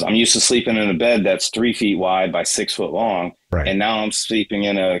 Because I'm used to sleeping in a bed that's 3 feet wide by 6 foot long. Right. And now I'm sleeping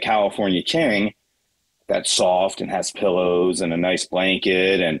in a California King that's soft and has pillows and a nice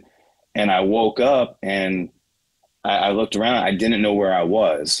blanket. And I woke up and I looked around. I didn't know where I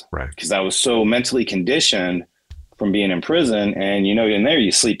was. Right. Because I was so mentally conditioned from being in prison. And, in there,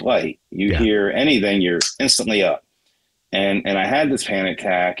 you sleep light. You hear anything, you're instantly up. And I had this panic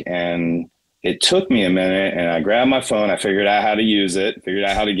attack, and it took me a minute, and I grabbed my phone. I figured out how to use it, figured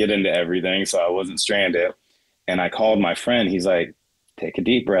out how to get into everything so I wasn't stranded. And I called my friend. He's like, take a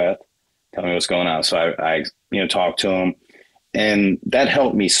deep breath. Tell me what's going on. So I talked to him, and that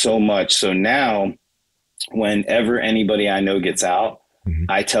helped me so much. So now whenever anybody I know gets out, mm-hmm.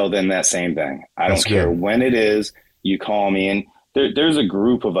 I tell them that same thing. I don't care when it is, you call me. And there's a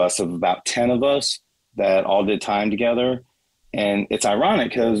group of us, of about 10 of us, that all did time together. And it's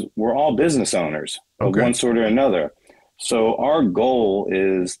ironic because we're all business owners of one sort or another. So our goal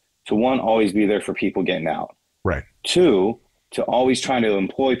is to, 1, always be there for people getting out. Right. 2, to always try to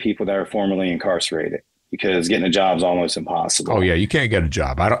employ people that are formerly incarcerated, because getting a job is almost impossible. Oh, yeah. You can't get a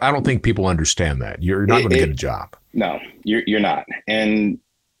job. I don't think people understand that. You're not going to get a job. No, you're not. And,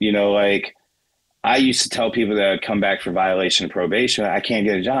 like, I used to tell people that I'd come back for violation of probation, I can't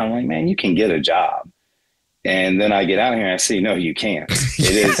get a job. I'm like, man, you can get a job. And then I get out here and I see, no, you can't.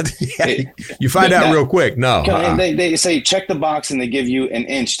 You find out real quick. No. And they say, check the box, and they give you an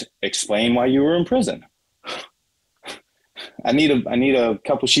inch to explain why you were in prison. I need a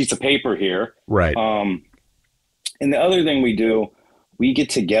couple sheets of paper here. Right. And the other thing we do, we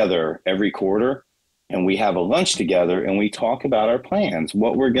get together every quarter and we have a lunch together and we talk about our plans,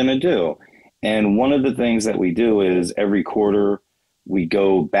 what we're going to do. And one of the things that we do is every quarter we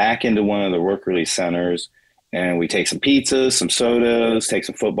go back into one of the work release centers, and we take some pizzas, some sodas, take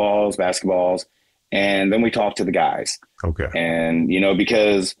some footballs, basketballs, and then we talk to the guys. Okay. And,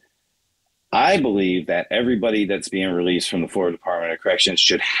 because I believe that everybody that's being released from the Florida Department of Corrections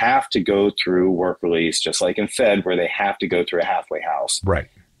should have to go through work release, just like in Fed, where they have to go through a halfway house. Right.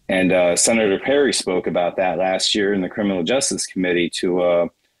 And Senator Perry spoke about that last year in the Criminal Justice Committee to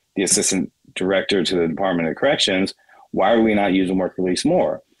the Assistant Director to the Department of Corrections. Why are we not using work release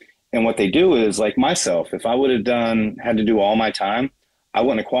more? And what they do is, like myself, if I would have had to do all my time, I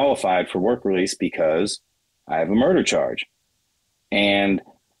wouldn't have qualified for work release because I have a murder charge. And,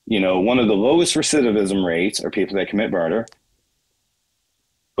 one of the lowest recidivism rates are people that commit murder,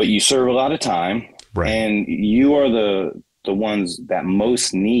 but you serve a lot of time. Right. And you are the ones that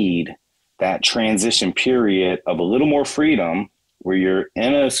most need that transition period of a little more freedom, where you're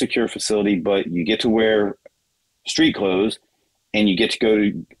in a secure facility, but you get to wear street clothes and you get to go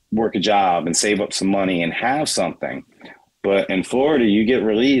to work a job and save up some money and have something. But in Florida, you get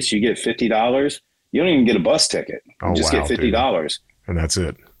released, you get $50. You don't even get a bus ticket. You just get $50. Dude. And that's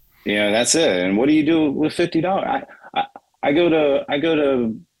it. That's it. And what do you do with $50? I go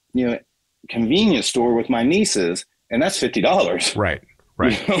to convenience store with my nieces, and that's $50. Right.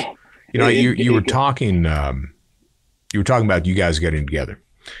 You were talking about you guys getting together.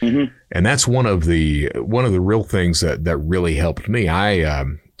 Mm-hmm. And that's one of the real things that really helped me. I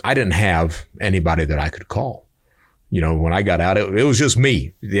didn't have anybody that I could call. When I got out, it was just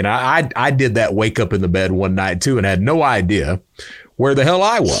me. I did that wake up in the bed one night too and had no idea where the hell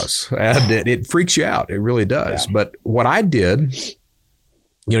I was. And it freaks you out. It really does. Yeah. But what I did,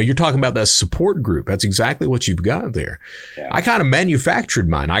 you're talking about that support group. That's exactly what you've got there. Yeah. I kind of manufactured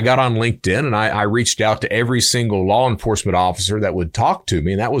mine. I got on LinkedIn and I reached out to every single law enforcement officer that would talk to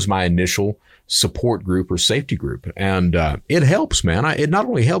me. And that was my initial support group or safety group. And it helps, man. It not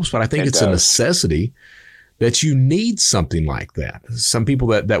only helps, but I think it's a necessity that you need something like that. Some people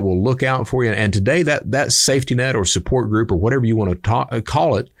that will look out for you. And today that safety net or support group or whatever you want to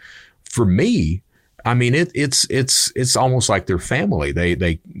call it, for me, I mean, it's almost like their family.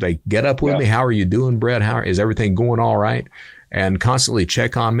 They get up with me. How are you doing, Brett? Is everything going all right? And constantly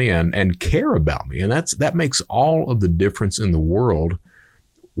check on me and care about me. And that makes all of the difference in the world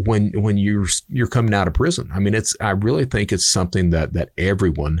when you're coming out of prison. I mean, I really think it's something that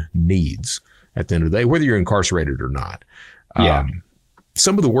everyone needs at the end of the day, whether you're incarcerated or not. Yeah.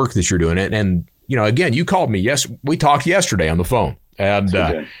 Some of the work that you're doing, and again, you called me. Yes, we talked yesterday on the phone, and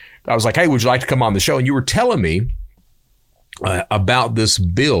I was like, "Hey, would you like to come on the show?" And you were telling me about this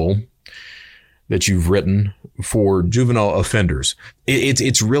bill that you've written for juvenile offenders.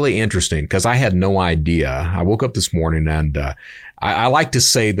 It's really interesting because I had no idea. I woke up this morning and I like to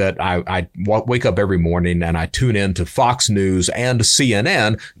say that I wake up every morning and I tune in to Fox News and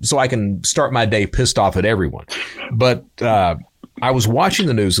CNN so I can start my day pissed off at everyone. But I was watching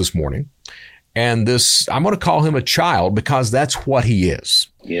the news this morning, and I'm going to call him a child because that's what he is.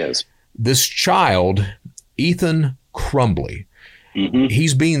 He is. This child, Ethan Crumbley,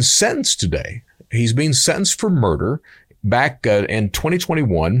 he's being sentenced today. He's being sentenced for murder. Back in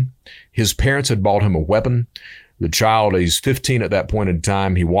 2021, his parents had bought him a weapon. The child, he's 15 at that point in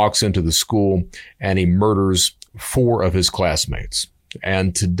time. He walks into the school and he murders 4 of his classmates.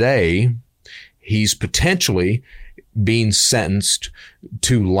 And today, he's potentially being sentenced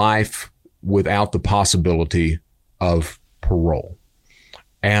to life without the possibility of parole.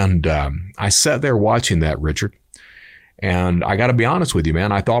 And I sat there watching that, Richard. And I got to be honest with you,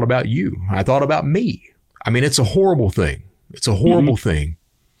 man, I thought about you. I thought about me. I mean, it's a horrible thing. It's a horrible thing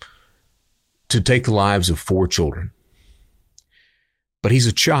to take the lives of 4 children. But he's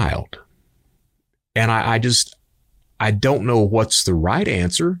a child. And I don't know what's the right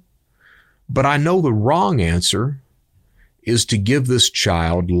answer, but I know the wrong answer is to give this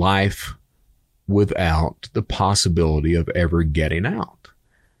child life without the possibility of ever getting out.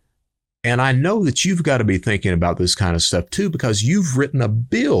 And I know that you've got to be thinking about this kind of stuff too, because you've written a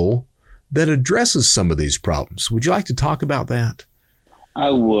bill that addresses some of these problems. Would you like to talk about that?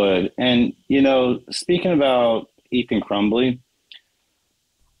 I would. And, speaking about Ethan Crumbley,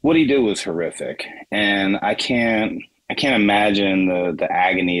 what he did was horrific. And I can't imagine the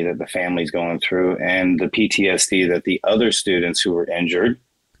agony that the family's going through and the PTSD that the other students who were injured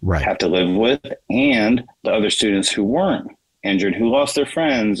have to live with, and the other students who weren't injured, who lost their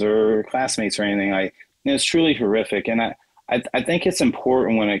friends or classmates or anything. It's truly horrific. And I think it's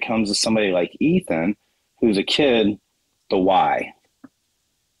important when it comes to somebody like Ethan, who's a kid, the why.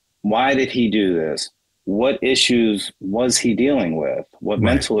 Why did he do this? What issues was he dealing with? What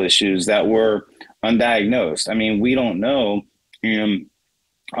mental issues that were undiagnosed? I mean, we don't know. I'm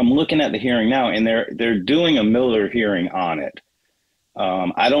looking at the hearing now, and they're doing a Miller hearing on it.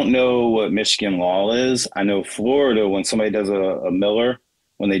 I don't know what Michigan law is. I know Florida, when somebody does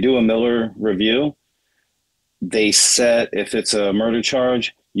when they do a Miller review, they set, if it's a murder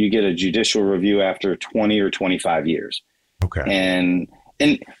charge, you get a judicial review after 20 or 25 years. Okay. And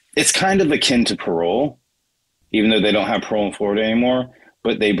it's kind of akin to parole, even though they don't have parole in Florida anymore,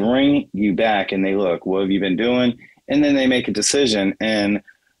 but they bring you back and they look, what have you been doing? And then they make a decision. And,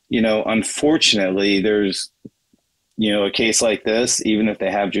 unfortunately, there's, a case like this, even if they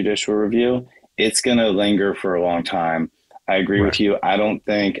have judicial review, it's going to linger for a long time. I agree with you. I don't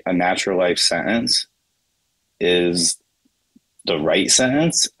think a natural life sentence is the right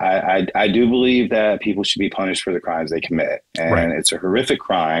sentence. I do believe that people should be punished for the crimes they commit. And it's a horrific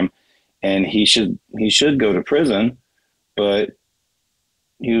crime, and he should go to prison, but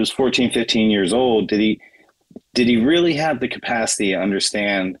he was 14, 15 years old. Did he really have the capacity to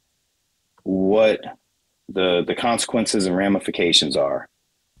understand what the consequences and ramifications are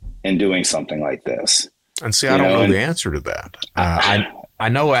in doing something like this? And see, I don't know the answer to that. I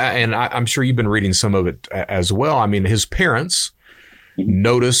know, and I'm sure you've been reading some of it as well. I mean, his parents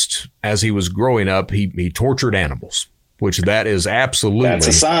noticed as he was growing up, he tortured animals, which that is absolutely. That's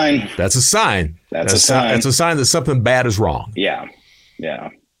a sign. That's a sign. That's a sign. That's a sign that something bad is wrong. Yeah. Yeah.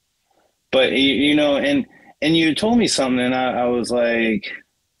 But, and you told me something, and I was like,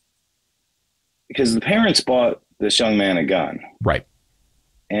 because the parents bought this young man a gun. Right.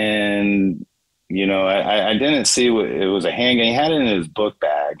 And, I didn't see it was a handgun. He had it in his book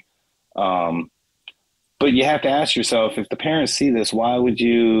bag. But you have to ask yourself, if the parents see this, why would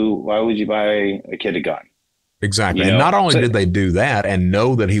you buy a kid a gun? Exactly. And not only did they do that and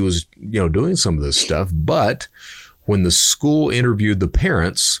know that he was, doing some of this stuff, but when the school interviewed the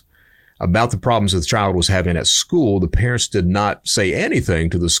parents about the problems the child was having at school, the parents did not say anything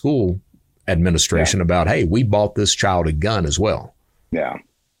to the school administration about, hey, we bought this child a gun as well. Yeah.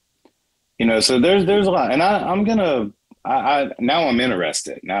 So there's a lot, and I'm gonna now I'm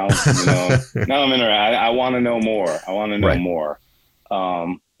interested. Now, now I'm interested. I want to know more. I want to know more.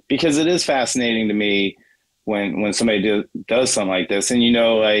 Because it is fascinating to me when somebody does something like this, and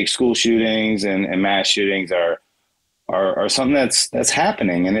like school shootings and mass shootings are something that's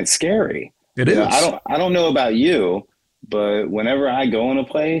happening, and it's scary. It is. I don't know about you, but whenever I go in a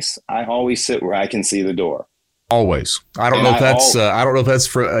place, I always sit where I can see the door. Always. I don't know if that's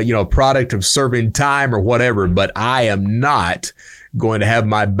for a product of serving time or whatever, but I am not going to have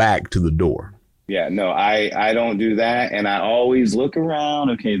my back to the door. Yeah, no, I don't do that, and I always look around.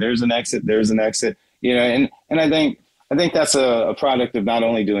 Okay, there's an exit. And I think that's a product of not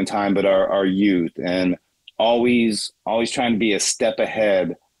only doing time, but our youth, and always trying to be a step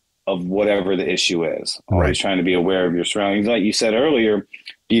ahead of whatever the issue is. Always trying to be aware of your surroundings. Like you said earlier,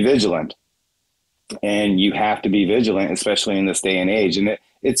 be vigilant. And you have to be vigilant, especially in this day and age. And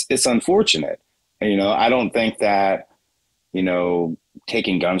it's unfortunate. And, I don't think that,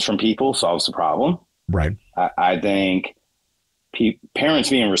 taking guns from people solves the problem. Right. I think parents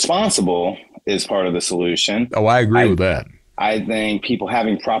being responsible is part of the solution. Oh, I agree with that. I think people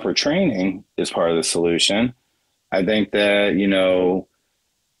having proper training is part of the solution. I think that,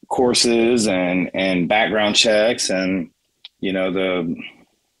 courses and background checks and,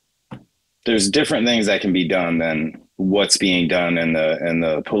 there's different things that can be done than what's being done in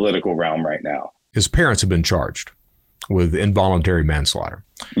the political realm right now. His parents have been charged with involuntary manslaughter.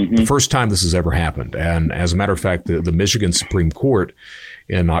 Mm-hmm. The first time this has ever happened. And as a matter of fact, the Michigan Supreme Court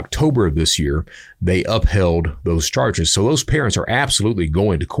in October of this year, they upheld those charges. So those parents are absolutely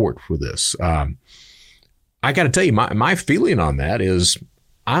going to court for this. I got to tell you, my feeling on that is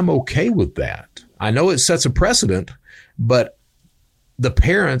I'm okay with that. I know it sets a precedent, but the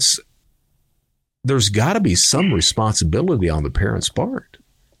parents, there's got to be some responsibility on the parents' part.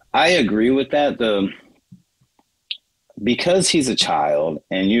 I agree with that. Because he's a child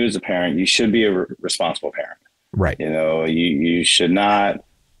and you as a parent, you should be a responsible parent. Right. You should not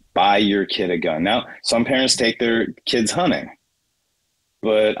buy your kid a gun. Now, some parents take their kids hunting,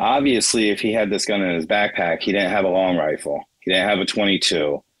 but obviously if he had this gun in his backpack, he didn't have a long rifle. He didn't have a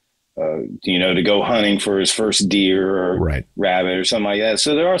 22, to go hunting for his first deer or rabbit or something like that.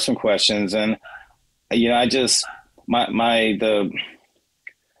 So there are some questions, and I just, the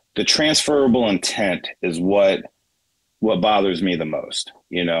transferable intent is what bothers me the most,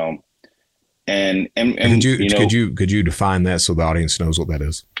 and could you define that so the audience knows what that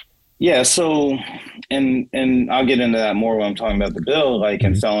is? Yeah. So, and I'll get into that more when I'm talking about the bill, like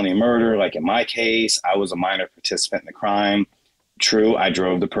in felony murder, like in my case, I was a minor participant in the crime. True. I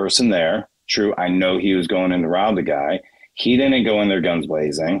drove the person there. True. I know he was going in to rob the guy. He didn't go in there guns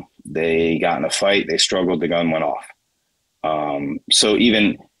blazing. They got in a fight. They struggled. The gun went off. So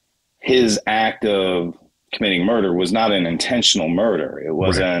even his act of committing murder was not an intentional murder. It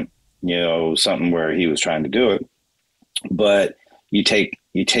wasn't, something where he was trying to do it. But you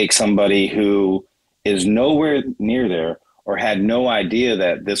take somebody who is nowhere near there or had no idea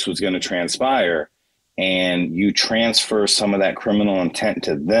that this was going to transpire, and you transfer some of that criminal intent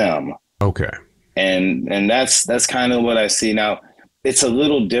to them. Okay. And that's kind of what I see now. It's a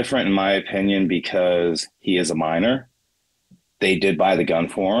little different in my opinion because he is a minor. They did buy the gun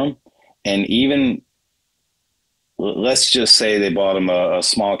for him. And even let's just say they bought him a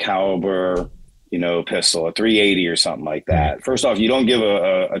small caliber, pistol, a 380 or something like that. First off, you don't give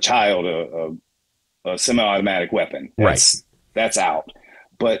a child a semi-automatic weapon. That's out.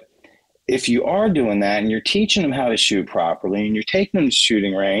 But if you are doing that and you're teaching them how to shoot properly and you're taking them to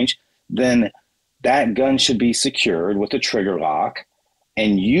shooting range, then that gun should be secured with a trigger lock,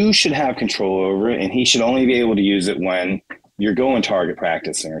 and you should have control over it. And he should only be able to use it when you're going target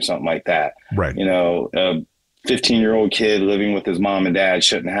practicing or something like that. Right. A 15-year-old kid living with his mom and dad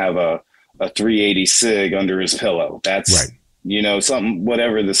shouldn't have a 380 SIG under his pillow. That's right. Something,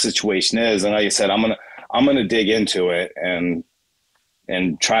 whatever the situation is. And like I said, I'm going to dig into it and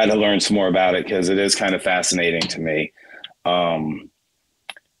try to learn some more about it, because it is kind of fascinating to me. And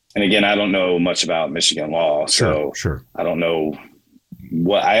again, I don't know much about Michigan law, so sure. I don't know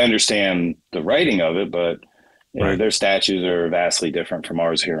I understand the writing of it, but their statutes are vastly different from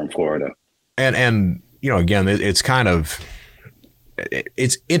ours here in Florida. And again, it's kind of,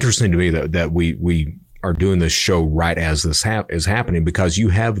 it's interesting to me that we are doing this show right as this is happening, because you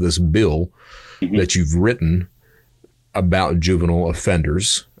have this bill that you've written about juvenile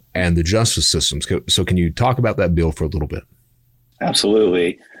offenders and the justice systems. So can you talk about that bill for a little bit?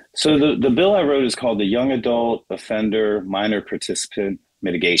 Absolutely. So the bill I wrote is called the Young Adult Offender Minor Participant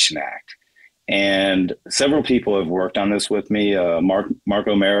Mitigation Act. And several people have worked on this with me. Mark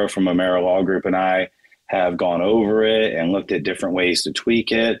O'Mara from O'Mara Law Group and I have gone over it and looked at different ways to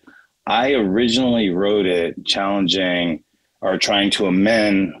tweak it. I originally wrote it challenging or trying to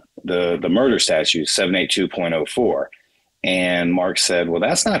amend the murder statute 782.04. And Mark said, well,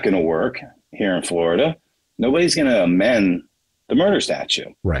 that's not going to work here in Florida. Nobody's going to amend the murder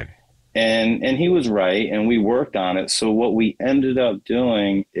statute. Right. And he was right, and we worked on it. So what we ended up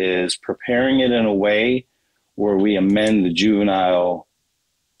doing is preparing it in a way where we amend the juvenile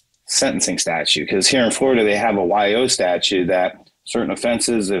sentencing statute. Because here in Florida, they have a YO statute that certain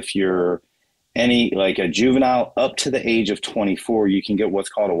offenses, if you're like a juvenile up to the age of 24, you can get what's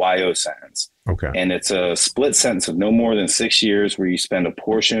called a YO sentence. Okay. And it's a split sentence of no more than 6 years where you spend a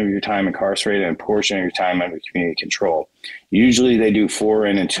portion of your time incarcerated and a portion of your time under community control. Usually they do 4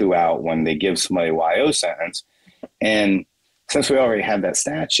 in and 2 out when they give somebody a YO sentence. And since we already had that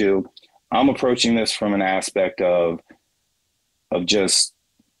statute, I'm approaching this from an aspect of just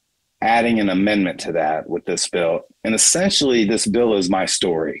adding an amendment to that with this bill. And essentially this bill is my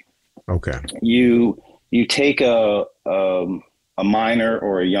story. Okay. You take a minor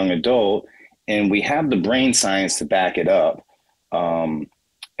or a young adult, and we have the brain science to back it up. And,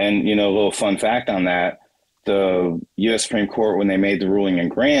 a little fun fact on that, the U.S. Supreme Court, when they made the ruling in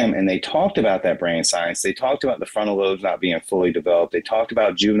Graham and they talked about that brain science, they talked about the frontal lobes not being fully developed. They talked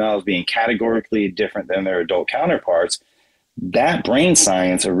about juveniles being categorically different than their adult counterparts. That brain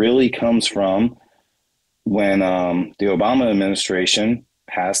science really comes from when the Obama administration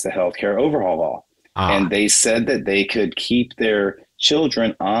passed the healthcare overhaul law. And they said that they could keep their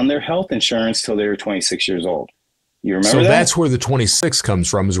children on their health insurance till they were 26 years old. You remember that? So that's where the 26 comes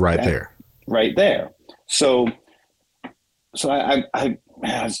from, is right there. Right there. So I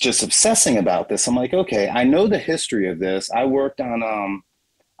was just obsessing about this. I'm like, okay, I know the history of this. I worked on,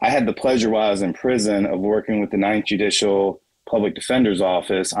 I had the pleasure while I was in prison of working with the 9th Judicial Public Defender's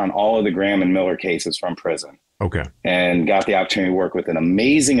Office on all of the Graham and Miller cases from prison. Okay. And got the opportunity to work with an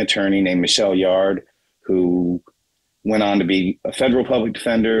amazing attorney named Michelle Yard, who went on to be a federal public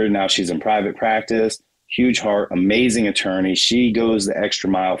defender. Now she's in private practice. Huge heart, amazing attorney. She goes the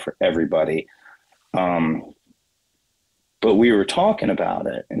extra mile for everybody. But we were talking about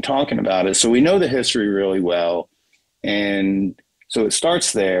it. So we know the history really well. And so it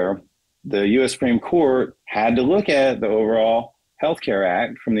starts there. The U.S. Supreme Court had to look at the overall Healthcare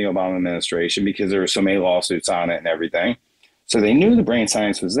Act from the Obama administration because there were so many lawsuits on it and everything. So they knew the brain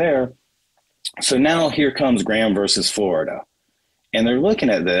science was there. So now here comes Graham versus Florida. And they're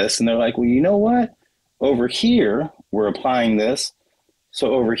looking at this and they're like, well, you know what? Over here, we're applying this.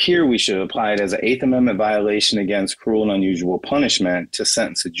 So over here, we should apply it as an 8th Amendment violation against cruel and unusual punishment to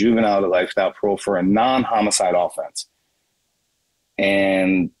sentence a juvenile to life without parole for a non-homicide offense.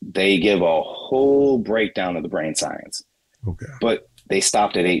 And they give a whole breakdown of the brain science. Okay. But they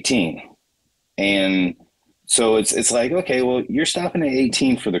stopped at 18. And so it's like, okay, well, you're stopping at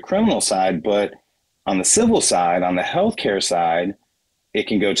 18 for the criminal side, but on the civil side, on the healthcare side, it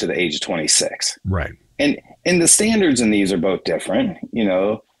can go to the age of 26. Right. And the standards in these are both different.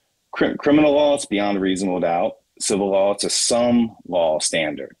 Criminal law, it's beyond a reasonable doubt. Civil law, it's a some law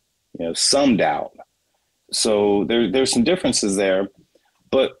standard, some doubt. So there's some differences there.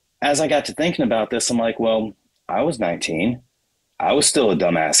 But as I got to thinking about this, I'm like, well, I was 19. I was still a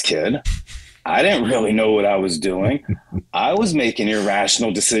dumbass kid. I didn't really know what I was doing. I was making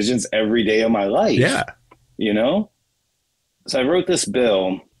irrational decisions every day of my life. Yeah. So I wrote this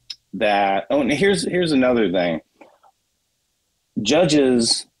bill that, and here's another thing.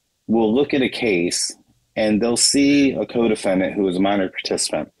 Judges will look at a case and they'll see a co-defendant who is a minor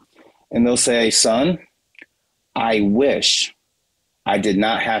participant and they'll say, son, I wish I did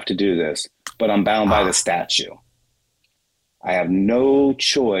not have to do this, but I'm bound by the statute. I have no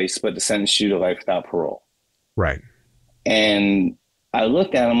choice but to sentence you to life without parole. Right. And I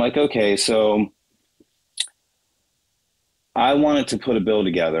looked at it, I'm like, okay, so I wanted to put a bill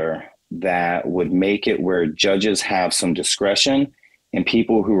together that would make it where judges have some discretion and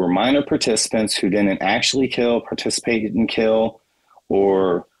people who were minor participants who didn't actually kill, participate in kill,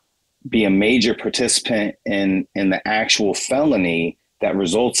 or be a major participant in the actual felony that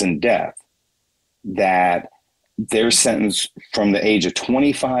results in death, that their sentence from the age of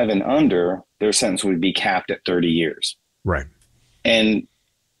 25 and under, their sentence would be capped at 30 years. Right. And,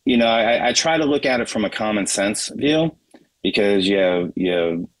 I try to look at it from a common sense view because you have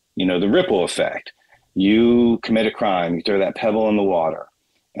the ripple effect. You commit a crime, you throw that pebble in the water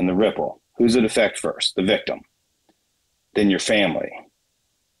and the ripple. Who's it affect first? The victim, then your family,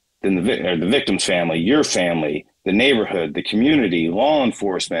 then the victim's family, your family, the neighborhood, the community, law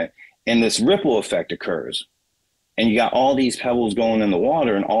enforcement, and this ripple effect occurs. And you got all these pebbles going in the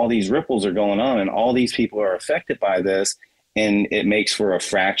water and all these ripples are going on and all these people are affected by this. And it makes for a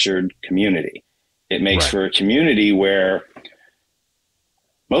fractured community. It makes for a community where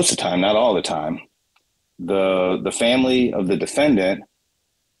most of the time, not all the time, the family of the defendant,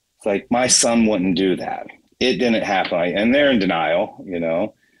 it's like, my son wouldn't do that. It didn't happen. And they're in denial, you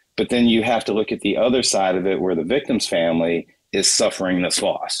know, but then you have to look at the other side of it where the victim's family is suffering this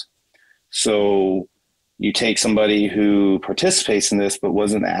loss. So you take somebody who participates in this, but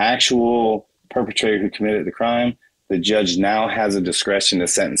wasn't the actual perpetrator who committed the crime. The judge now has a discretion to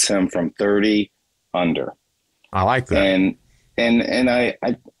sentence him from 30 under. I like that. And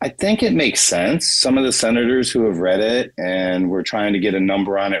I think it makes sense. Some of the senators who have read it, and we're trying to get a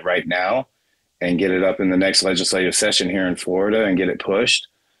number on it right now and get it up in the next legislative session here in Florida and get it pushed.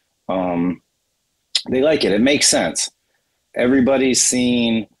 They like it. It makes sense. Everybody's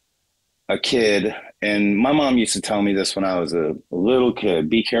seen a kid, and my mom used to tell me this when I was a little kid: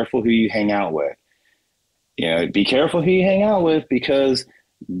 be careful who you hang out with. You know, be careful who you hang out with, because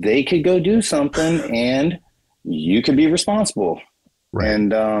they could go do something and you could be responsible. Right.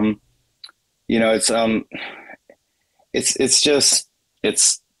 And, you know, it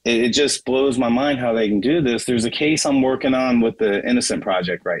just blows my mind how they can do this. There's a case I'm working on with the Innocent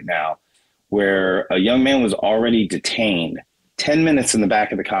Project right now, where a young man was already detained 10 minutes in the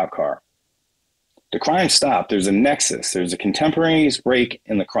back of the cop car. The crime stopped. There's a nexus. There's a contemporaneous break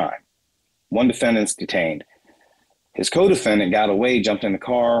in the crime. One defendant's detained. His co-defendant got away, jumped in the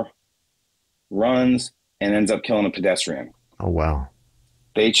car, runs, and ends up killing a pedestrian. Oh, wow.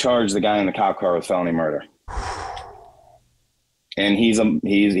 They charged the guy in the cop car with felony murder. And he's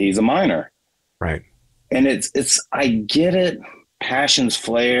a minor. Right. And it's I get it. Passions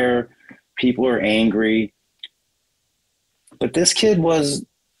flare. People are angry. But this kid was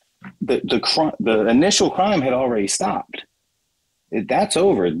the initial crime had already stopped. That's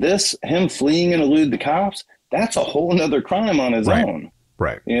over. Him fleeing and elude the cops, that's a whole nother crime on his own.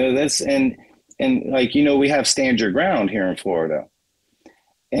 Right. You know, that's and like, you know, we have stand your ground here in Florida.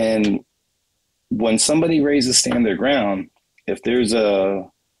 And when somebody raises stand their ground, if there's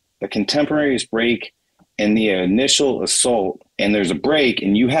a contemporaneous break in the initial assault and there's a break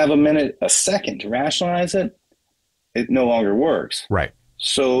and you have a second to rationalize it, it no longer works. Right.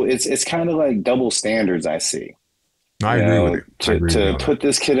 So it's kind of like double standards I see. I agree with you. To put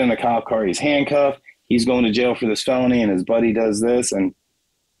this kid in a cop car, he's handcuffed, he's going to jail for this felony, and his buddy does this. And,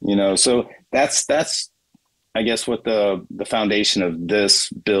 you know, so that's I guess what the foundation of this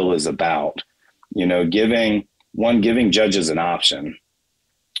bill is about, you know, giving judges an option.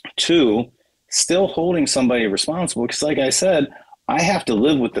 2, still holding somebody responsible. Because like I said, I have to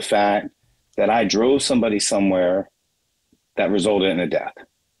live with the fact that I drove somebody somewhere that resulted in a death.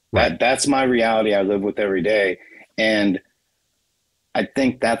 Right. That's my reality I live with every day. And I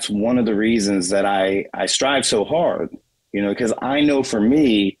think that's one of the reasons that I strive so hard, you know, because I know for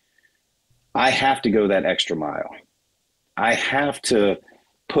me, I have to go that extra mile. I have to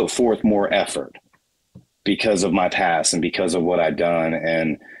put forth more effort because of my past and because of what I've done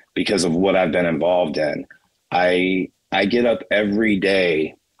and because of what I've been involved in. I get up every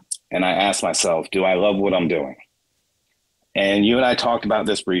day and I ask myself, do I love what I'm doing? And you and I talked about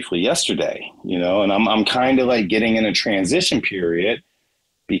this briefly yesterday, you know, and I'm kind of like getting in a transition period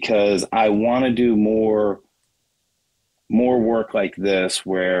because I want to do more work like this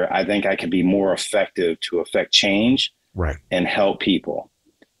where I think I can be more effective to affect change and help people.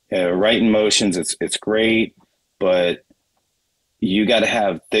 Writing motions, it's great, but you got to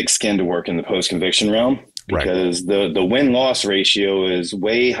have thick skin to work in the post-conviction realm because the win-loss ratio is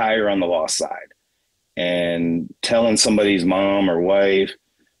way higher on the loss side. And telling somebody's mom or wife,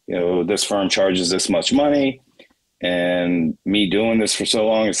 you know, this firm charges this much money, and me doing this for so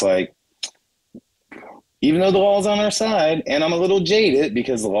long, it's like, even though the law's on our side, and I'm a little jaded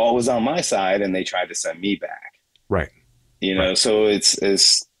because the law was on my side and they tried to send me back. Right. You know, so it's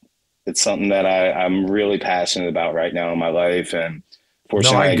something that I'm really passionate about right now in my life. And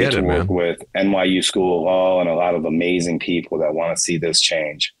fortunately, I get to work with NYU School of Law and a lot of amazing people that want to see this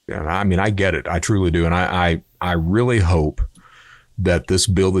change. Yeah, I mean, I get it. I truly do. And I really hope that this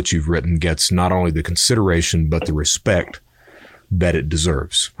bill that you've written gets not only the consideration, but the respect that it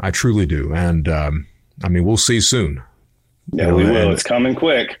deserves. I truly do. And I mean, we'll see soon. Yeah, we will. It's coming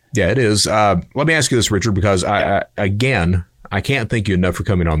quick. Yeah, it is. Let me ask you this, Richard, because I can't thank you enough for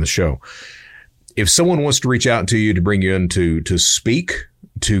coming on the show. If someone wants to reach out to you to bring you in to speak,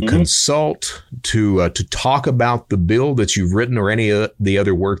 to consult, to talk about the bill that you've written or any of the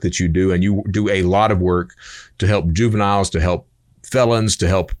other work that you do, and you do a lot of work to help juveniles, to help felons, to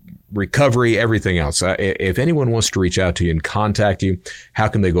help recovery, everything else. If anyone wants to reach out to you and contact you, how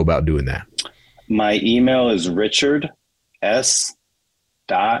can they go about doing that? My email is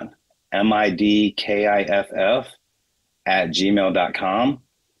richards.midkiff@gmail.com.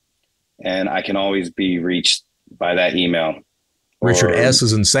 And I can always be reached by that email. Richard S.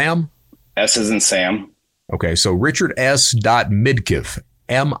 as in Sam? S as in Sam. Okay, so richards.midkiff,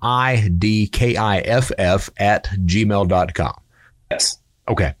 MIDKIFF @gmail.com. Yes.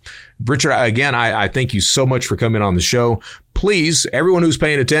 Okay. Richard, again, I thank you so much for coming on the show. Please, everyone who's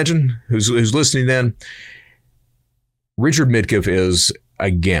paying attention, who's listening in, Richard Midkiff is,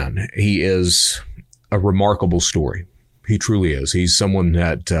 again, he is a remarkable story. He truly is. He's someone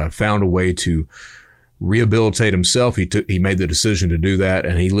that found a way to rehabilitate himself. He made the decision to do that,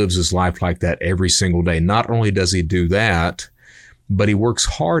 and he lives his life like that every single day. Not only does he do that, but he works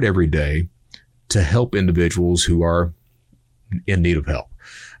hard every day to help individuals who are in need of help.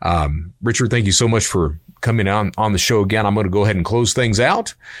 Richard, thank you so much for coming on the show again. I'm going to go ahead and close things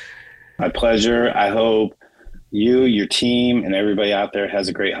out. My pleasure. I hope you, your team, and everybody out there has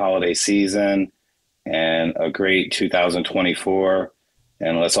a great holiday season and a great 2024.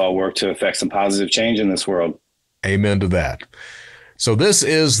 And let's all work to affect some positive change in this world. Amen to that. So this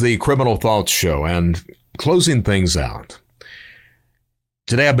is the Criminal Thoughts Show, and closing things out.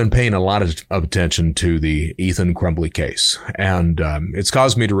 Today I've been paying a lot of attention to the Ethan Crumbley case, and it's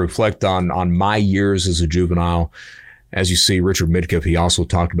caused me to reflect on my years as a juvenile. As you see, Richard Midkiff, he also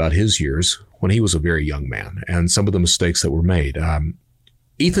talked about his years when he was a very young man and some of the mistakes that were made.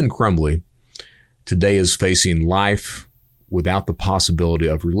 Ethan Crumbley today is facing life without the possibility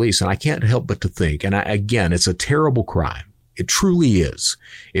of release. And I can't help but to think, and again, it's a terrible crime. It truly is.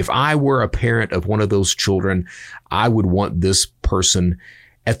 If I were a parent of one of those children, I would want this person,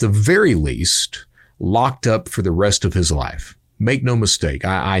 at the very least, locked up for the rest of his life. Make no mistake.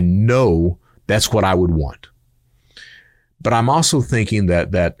 I know that's what I would want. But I'm also thinking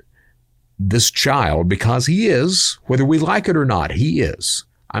that this child, because he is, whether we like it or not, he is.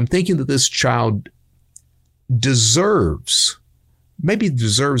 I'm thinking that this child deserves, maybe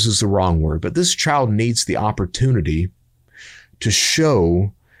deserves is the wrong word, but this child needs the opportunity to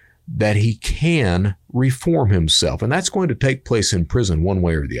show that he can reform himself. And that's going to take place in prison one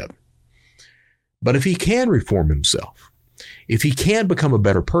way or the other. But if he can reform himself, if he can become a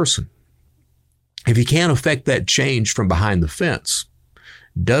better person, if he can affect that change from behind the fence,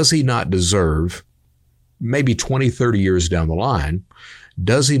 does he not deserve, maybe 20, 30 years down the line,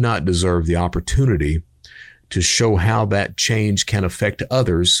 does he not deserve the opportunity to show how that change can affect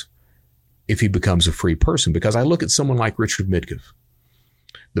others if he becomes a free person? Because I look at someone like Richard Midkiff.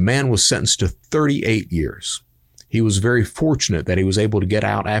 The man was sentenced to 38 years. He was very fortunate that he was able to get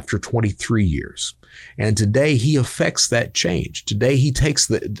out after 23 years. And today he affects that change. Today he takes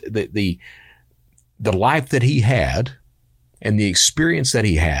the life that he had and the experience that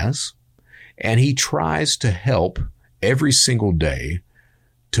he has, and he tries to help every single day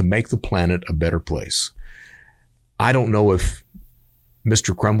to make the planet a better place. I don't know if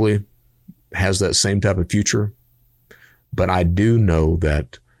Mr. Crumbley has that same type of future, but I do know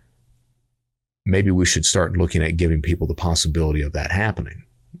that maybe we should start looking at giving people the possibility of that happening.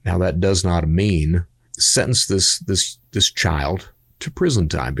 Now, that does not mean sentence this child to prison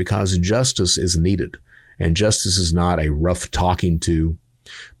time, because justice is needed. And justice is not a rough talking to,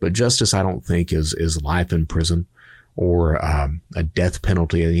 but justice, I don't think, is life in prison or a death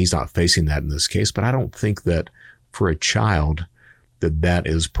penalty. And he's not facing that in this case, but I don't think that for a child that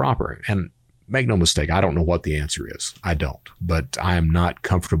is proper. And make no mistake, I don't know what the answer is. I don't, but I am not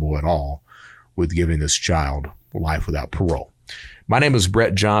comfortable at all with giving this child life without parole. My name is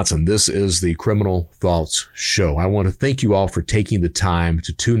Brett Johnson. This is the Criminal Thoughts Show. I want to thank you all for taking the time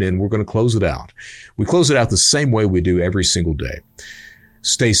to tune in. We're going to close it out. We close it out the same way we do every single day.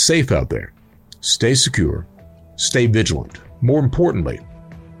 Stay safe out there. Stay secure. Stay vigilant. More importantly,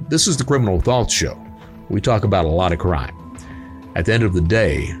 this is the Criminal Thoughts Show. We talk about a lot of crime. At the end of the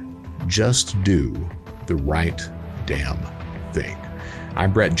day, just do the right damn thing.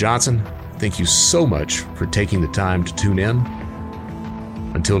 I'm Brett Johnson. Thank you so much for taking the time to tune in.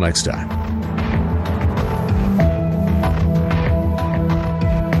 Until next time.